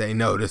say,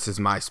 no, this is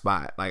my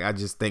spot. Like, I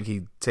just think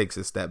he takes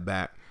a step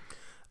back.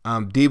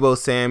 Deebo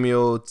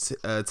Samuel,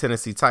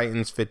 Tennessee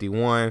Titans,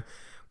 51.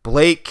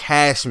 Blake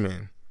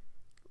Cashman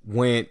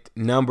went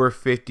number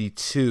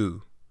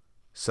 52.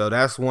 So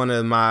that's one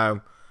of my,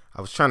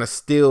 I was trying to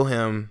steal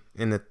him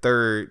in the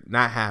third,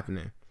 not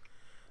happening.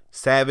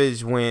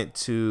 Savage went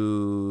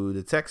to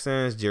the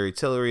Texans. Jerry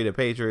Tillery, the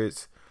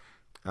Patriots.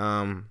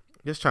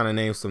 Just trying to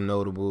name some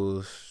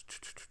notables.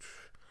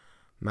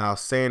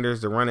 Miles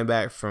Sanders, the running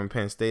back from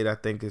Penn State, I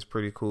think is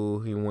pretty cool.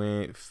 He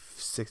went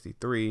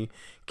 63.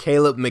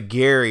 Caleb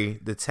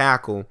McGarry, the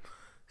tackle.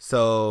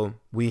 So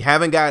we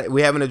haven't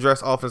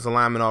addressed offensive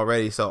lineman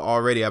already. So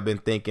already I've been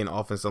thinking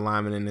offensive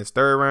lineman in this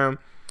third round.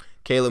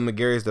 Caleb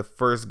McGarry is the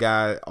first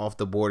guy off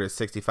the board at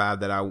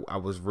 65 that I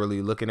was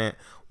really looking at.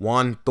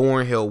 Juan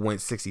Thornhill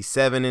went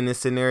 67 in this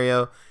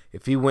scenario.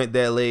 If he went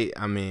that late,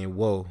 I mean,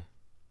 whoa.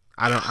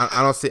 I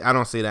don't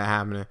see that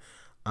happening.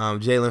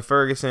 Jalen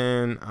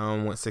Ferguson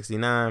went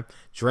 69.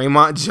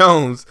 Draymond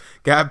Jones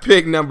got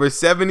picked number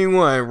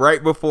 71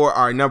 right before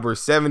our number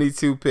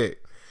 72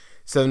 pick.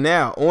 So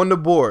now on the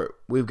board,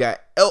 we've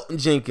got Elton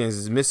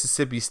Jenkins,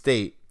 Mississippi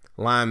State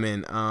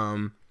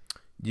lineman.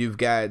 You've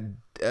got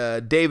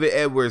David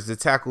Edwards, the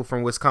tackle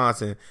from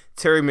Wisconsin.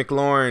 Terry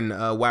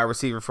McLaurin, wide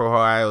receiver for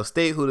Ohio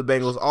State, who the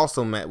Bengals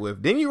also met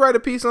with. Didn't you write a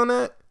piece on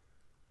that?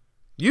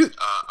 Who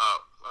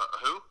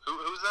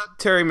was that?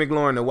 Terry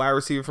McLaurin, the wide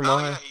receiver from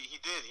Ohio. Yeah, he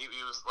did. He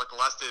was like the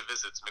last day of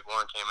visits.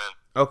 McLaurin came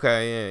in.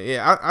 Okay,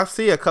 yeah. I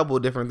see a couple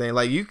of different things.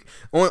 Like you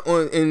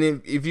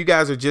and if you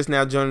guys are just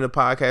now joining the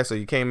podcast or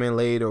you came in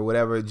late or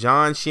whatever,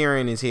 John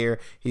Sheeran is here.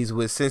 He's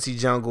with Cincy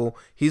Jungle.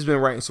 He's been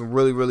writing some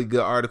really, really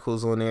good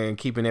articles on there and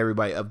keeping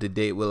everybody up to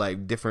date with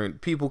like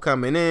different people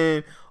coming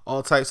in,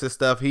 all types of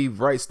stuff. He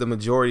writes the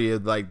majority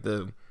of like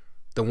the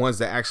ones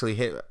that actually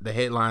hit the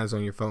headlines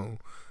on your phone.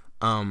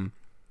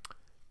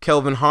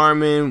 Kelvin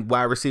Harmon,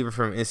 wide receiver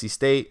from NC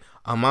State.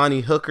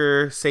 Amani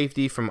Hooker,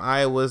 safety from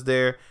Iowa, is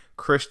there.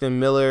 Christian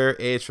Miller,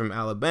 edge from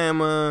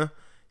Alabama.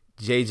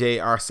 JJ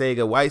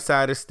Arcega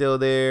Whiteside is still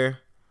there.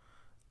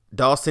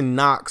 Dawson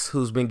Knox,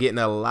 who's been getting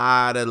a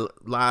lot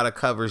of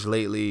coverage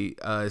lately,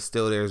 is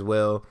still there as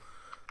well.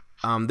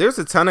 There's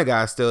a ton of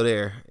guys still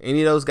there.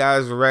 Any of those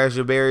guys,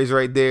 Raja Berry's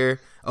right there.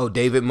 Oh,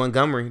 David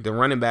Montgomery, the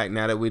running back.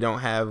 Now that we don't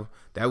have,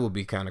 that would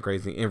be kind of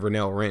crazy. And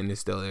Vernell Renton is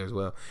still there as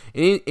well.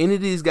 Any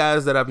of these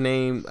guys that I've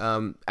named,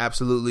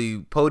 absolutely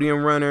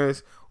podium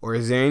runners, or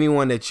is there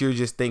anyone that you're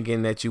just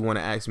thinking that you want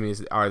to ask me?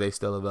 Are they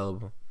still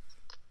available?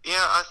 Yeah,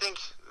 I think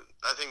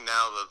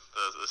now the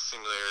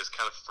simulator is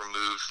kind of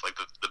removed, like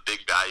the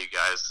big value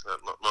guys.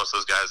 Most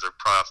of those guys are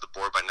probably off the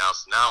board by now.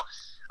 So now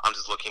I'm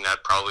just looking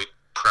at probably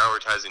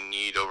prioritizing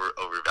need over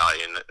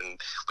value. And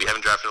we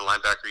haven't drafted a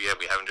linebacker yet.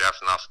 We haven't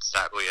drafted an offensive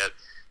tackle yet.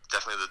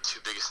 Definitely the two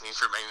biggest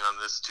needs remaining on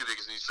this. Two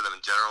biggest needs for them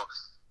in general.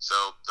 So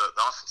the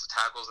offensive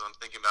tackles that I'm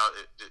thinking about,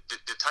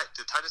 did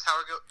Titus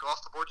Howard go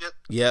off the board yet?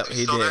 Yep,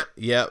 he did. There?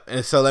 Yep.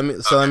 And so let me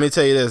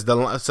tell you this.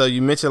 So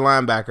you mentioned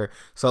linebacker.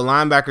 So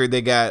linebacker,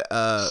 they got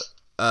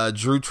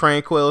Drew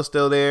Tranquill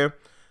still there.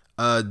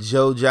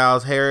 Joe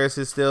Giles Harris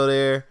is still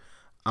there.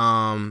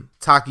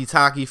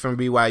 Taki from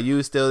BYU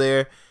is still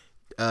there.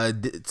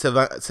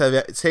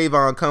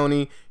 Tavon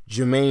Coney,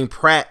 Jermaine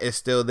Pratt is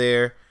still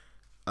there.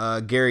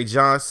 Gary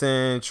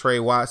Johnson,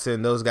 Trey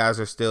Watson, those guys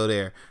are still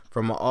there.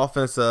 From an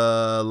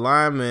offensive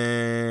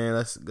lineman,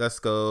 let's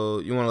go.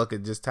 You want to look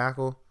at just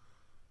tackle?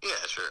 Yeah,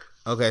 sure.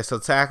 Okay, so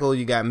tackle,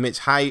 you got Mitch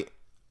Hyatt,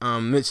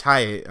 from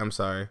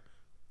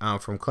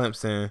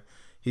Clemson.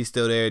 He's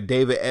still there.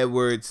 David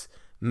Edwards,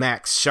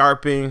 Max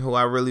Sharping, who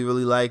I really,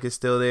 really like, is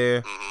still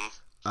there.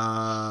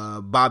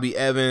 Mm-hmm. Bobby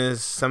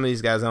Evans, some of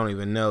these guys I don't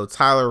even know.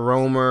 Tyler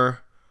Romer,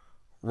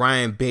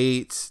 Ryan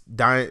Bates,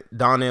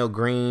 Donnell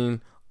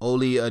Green,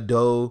 Oli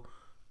Ado,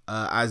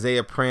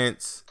 Isaiah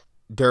Prince,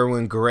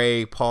 Derwin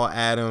Gray, Paul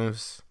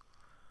Adams.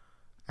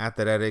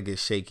 After that, it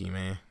gets shaky,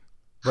 man.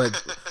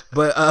 But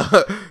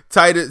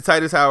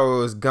Titus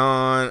Howard was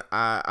gone.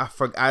 I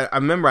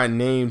remember I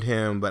named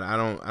him, but I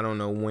don't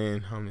know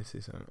when. Let me see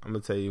something. I'm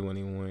gonna tell you when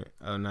he went.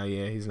 Oh no,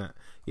 yeah, he's not.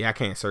 Yeah, I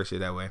can't search it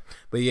that way.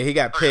 But yeah, he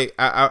got picked.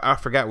 I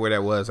forgot where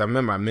that was. I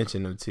remember I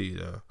mentioned him to you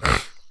though.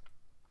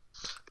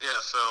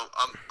 Yeah, so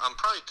I'm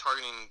probably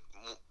targeting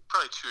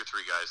two or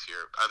three guys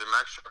here. Either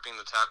Max Sharping,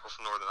 the tackle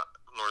from Northern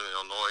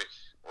Illinois,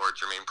 or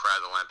Jermaine Pratt,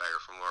 the linebacker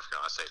from North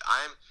Carolina State.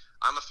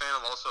 I'm a fan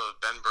of also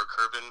Ben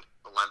Burke-Kirby,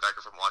 the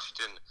linebacker from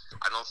Washington.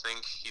 I don't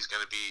think he's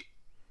going to be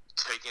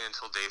taken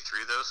until day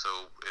 3, though, so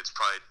it's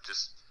probably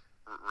just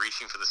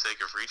reaching for the sake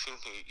of reaching.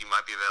 He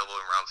might be available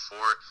in round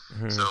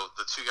 4. Mm-hmm. So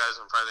the two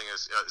guys I'm probably thinking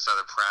is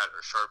either Pratt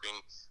or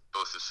Sharping.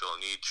 Both is still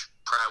in need.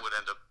 Pratt would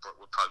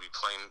probably be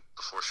playing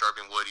before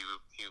Sharping would.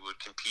 He would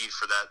compete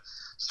for that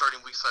starting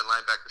weak side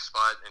linebacker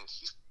spot, and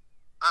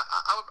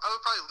I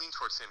would probably lean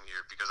towards him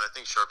here because I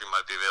think Sharping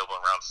might be available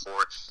in round 4,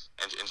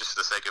 and just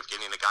for the sake of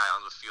getting a guy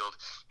on the field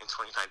in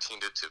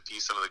 2019 to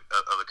appease some of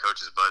the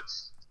coaches. But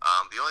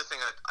the only thing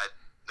that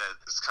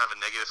is kind of a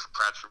negative for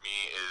Pratt for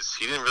me is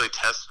he didn't really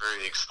test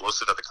very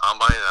explosive at the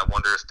combine, and I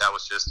wonder if that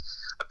was just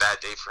a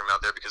bad day for him out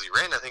there because he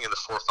ran, I think, in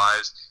the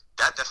 4.5s.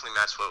 That definitely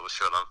matched what was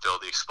showed on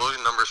field. The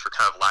explosion numbers were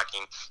kind of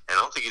lacking, and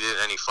I don't think he did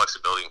any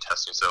flexibility in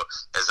testing. So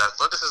his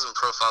athleticism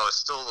profile is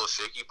still a little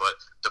shaky, but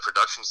the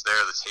production's there,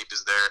 the tape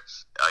is there.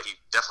 He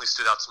definitely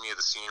stood out to me at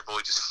the Senior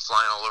Bowl. He just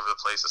flying all over the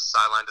place, a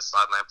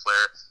sideline-to-sideline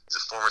player. He's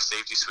a former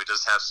safety, so he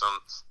does have some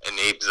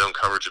innate zone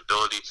coverage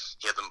ability.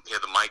 He had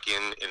the mic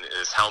in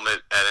his helmet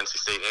at NC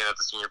State and at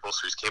the Senior Bowl,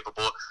 so he's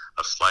capable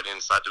of sliding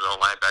inside the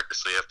middle linebacker.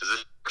 So you have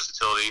position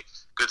versatility,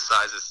 good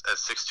size at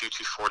 6'2",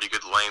 240,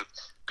 good length,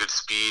 good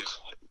speed.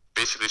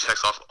 Basically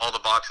checks off all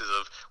the boxes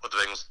of what the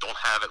Bengals don't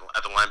have at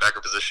the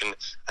linebacker position.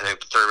 I think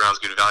the 3rd round is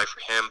good value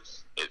for him.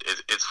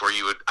 It's where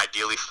you would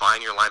ideally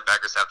find your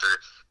linebackers after,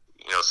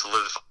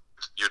 solidify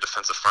your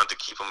defensive front to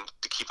keep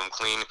them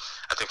clean.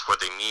 I think for what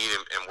they need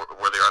and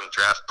where they are in the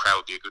draft, Pratt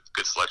would be a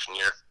good selection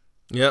here.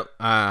 Yep,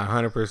 I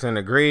 100%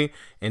 agree.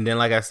 And then,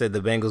 like I said, the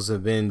Bengals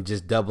have been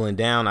just doubling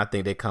down. I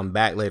think they come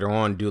back later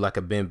on, do like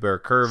a Ben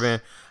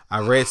Burke-Kirby. I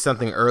read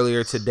something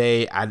earlier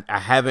today. I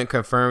haven't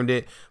confirmed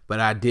it, but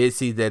I did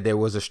see that there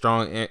was a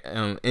strong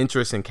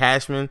interest in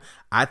Cashman.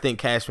 I think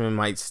Cashman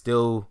might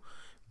still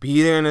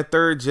be there in the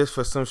 3rd just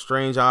for some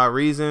strange, odd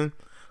reason.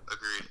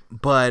 Agreed.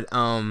 But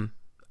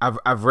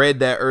I've read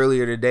that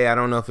earlier today. I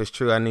don't know if it's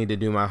true. I need to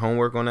do my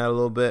homework on that a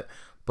little bit.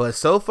 But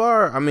so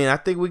far, I mean, I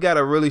think we got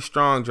a really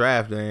strong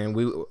draft,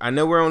 and I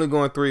know we're only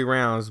going 3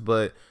 rounds,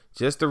 but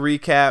just to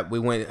recap, we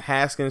went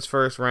Haskins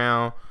first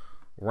round.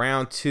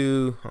 Round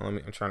 2, I'm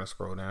trying to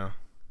scroll down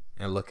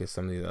and look at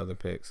some of these other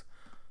picks.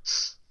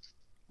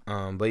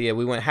 But yeah,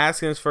 we went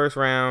Haskins first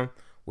round.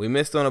 We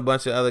missed on a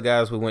bunch of other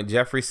guys. We went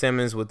Jeffrey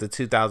Simmons with the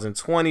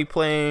 2020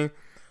 playing.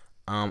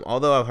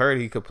 Although I've heard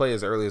he could play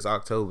as early as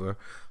October.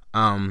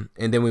 And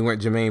then we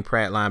went Jermaine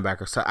Pratt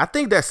linebacker. So I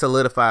think that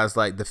solidifies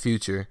like the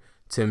future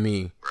to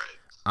me.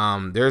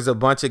 There's a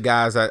bunch of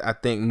guys I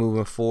think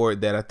moving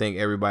forward that I think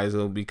everybody's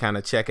going to be kind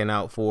of checking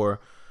out for.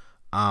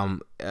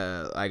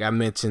 Like I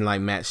mentioned,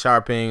 like Matt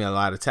Sharping, a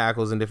lot of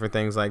tackles and different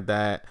things like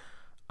that.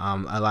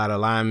 A lot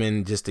of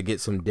linemen just to get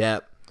some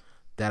depth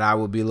that I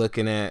would be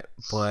looking at.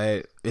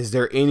 But is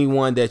there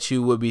anyone that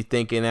you would be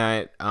thinking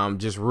at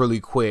just really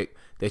quick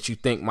that you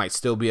think might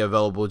still be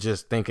available,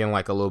 just thinking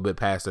like a little bit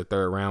past the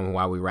 3rd round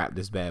while we wrap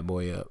this bad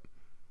boy up?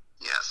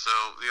 Yeah, so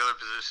the other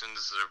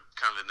positions are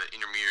kind of in the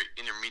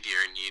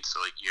intermediary need.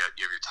 So, like, you have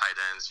your tight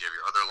ends, you have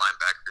your other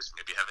linebackers,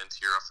 maybe have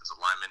interior offensive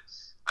linemen.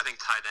 I think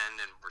tight end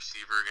and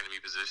receiver are going to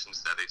be positions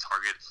that they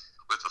target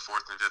with the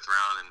 4th and 5th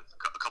round. And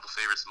a couple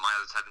favorites in my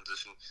other tight end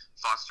position,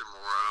 Foster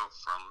Moreau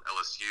from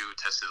LSU,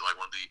 tested like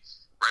one of the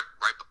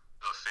right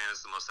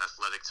fans, the most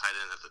athletic tight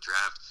end at the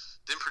draft.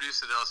 Didn't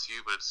produce at LSU,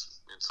 but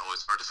it's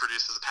always hard to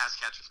produce as a pass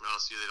catcher from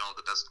LSU. They don't have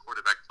the best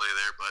quarterback play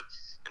there, but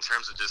in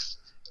terms of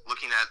just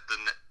looking at the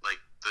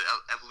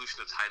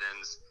evolution of tight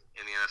ends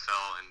in the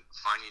NFL and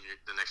finding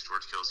the next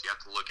George Kittles, you have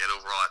to look at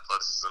overall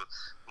athleticism.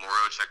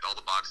 Moreau checked all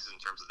the boxes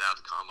in terms of that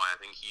at the combine. I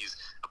think he's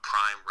a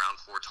prime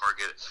round 4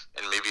 target,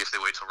 and maybe if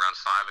they wait till round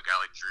 5, a guy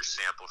like Drew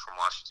Sample from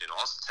Washington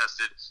also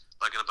tested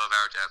like an above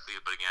average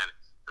athlete, but again,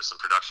 there's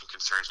some production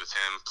concerns with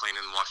him playing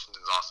in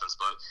Washington's offense.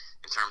 But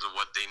in terms of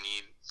what they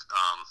need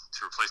to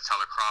replace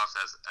Tyler Kroft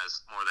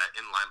as more of that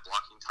inline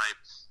blocking type,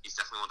 he's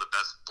definitely one of the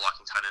best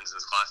blocking tight ends in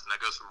this class, and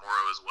that goes for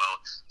Moreau as well.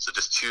 So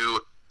just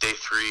 2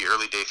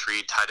 early day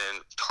 3 tight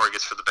end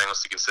targets for the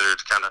Bengals to consider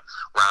to kind of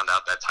round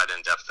out that tight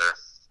end depth there.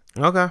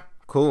 Okay,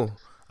 cool.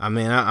 I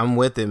mean,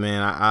 I'm with it, man.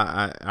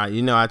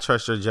 I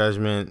trust your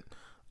judgment.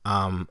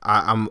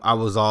 I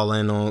was all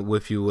in on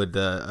with you with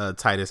the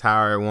Titus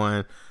Howard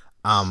one.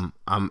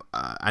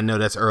 I know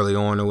that's early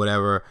on or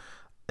whatever.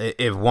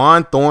 If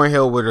Juan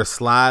Thornhill were to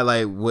slide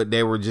like what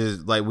they were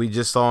just like we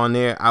just saw in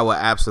there, I would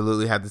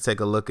absolutely have to take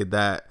a look at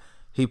that.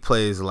 He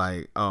plays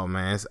like, oh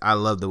man, I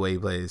love the way he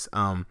plays.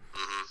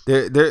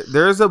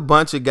 There's a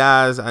bunch of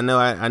guys. I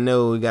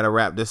know we got to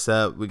wrap this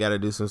up. We got to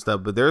do some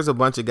stuff, but there's a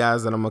bunch of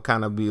guys that I'm gonna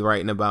kind of be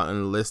writing about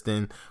and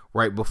listing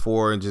right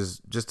before, and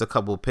just a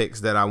couple picks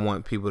that I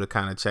want people to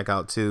kind of check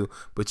out too.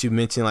 But you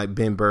mentioned like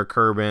Ben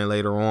Burke-Kirby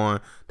later on.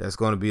 That's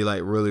going to be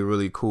like really,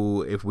 really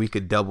cool. If we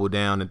could double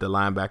down at the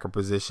linebacker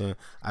position,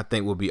 I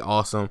think would be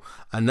awesome.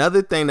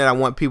 Another thing that I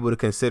want people to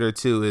consider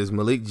too is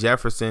Malik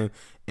Jefferson.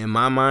 In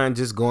my mind,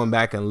 just going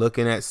back and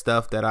looking at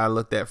stuff that I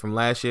looked at from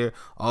last year,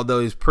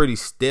 although he's pretty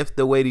stiff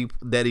the way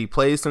that he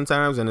plays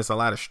sometimes, and it's a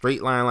lot of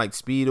straight line like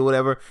speed or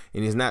whatever,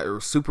 and he's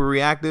not super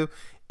reactive.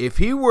 If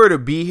he were to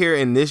be here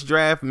in this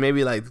draft,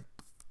 maybe like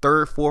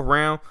 3rd, 4th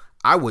round,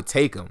 I would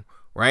take him,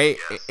 right?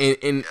 Yes.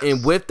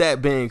 And with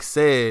that being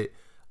said,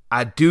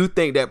 I do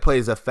think that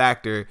plays a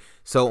factor.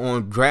 So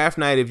on draft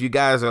night, if you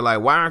guys are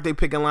like, why aren't they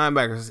picking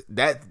linebackers?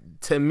 That,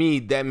 to me,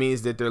 that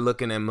means that they're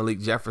looking at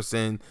Malik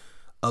Jefferson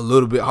a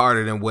little bit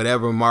harder than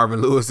whatever Marvin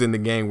Lewis in the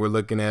game we're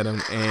looking at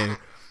him,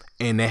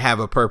 and they have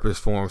a purpose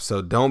for him.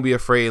 So don't be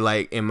afraid.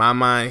 Like, in my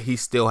mind, he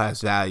still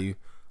has value.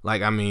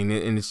 Like, I mean,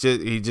 and it's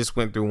just, he just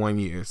went through 1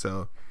 year,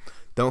 so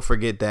don't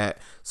forget that.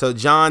 So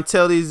John,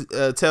 tell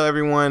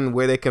everyone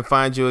where they can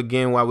find you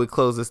again while we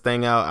close this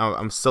thing out.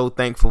 I'm so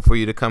thankful for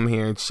you to come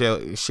here and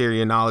share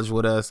your knowledge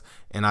with us,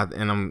 and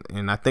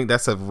I think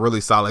that's a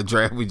really solid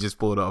draft we just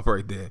pulled off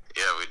right there.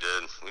 Yeah, we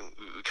did.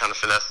 We kind of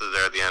finessed it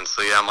there at the end.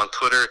 So yeah, I'm on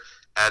Twitter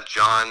at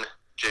John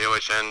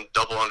JOHN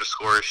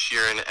 _Sheeran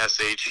SHEERAN.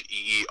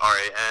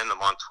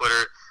 I'm on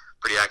Twitter,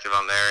 pretty active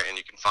on there, and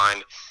you can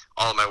find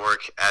all of my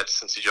work at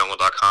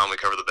CincyJungle.com. We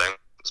cover the Bengals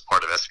as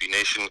part of SB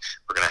Nation.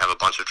 We're going to have a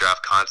bunch of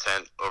draft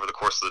content over the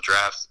course of the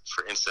draft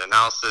for instant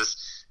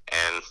analysis,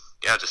 and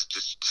yeah,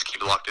 just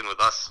keep it locked in with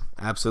us.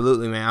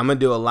 Absolutely, man. I'm going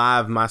to do a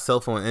live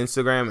myself on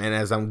Instagram, and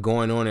as I'm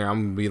going on there,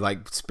 I'm going to be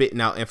like spitting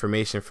out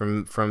information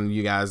from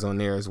you guys on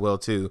there as well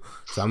too.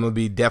 So I'm going to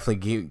be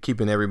definitely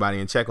keeping everybody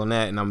in check on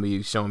that, and I'm going to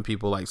be showing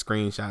people like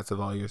screenshots of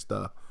all your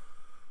stuff.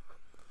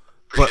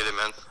 Appreciate it,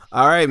 man.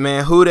 All right,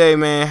 man. Houday,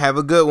 man. Have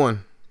a good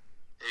one.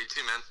 Hey, you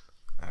too, man.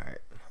 All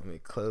right. Let me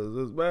close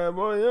this bad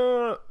boy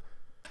up.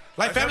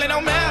 Like family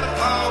don't matter.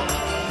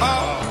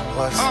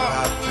 What's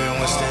poppin'?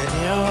 What's that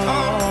deal?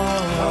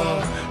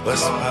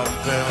 What's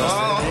poppin'?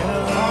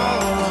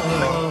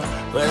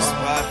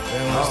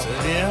 What's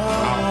that deal?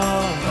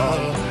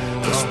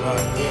 What's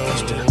poppin'?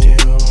 What's that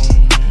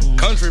deal?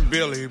 Country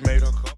Billy made a couple.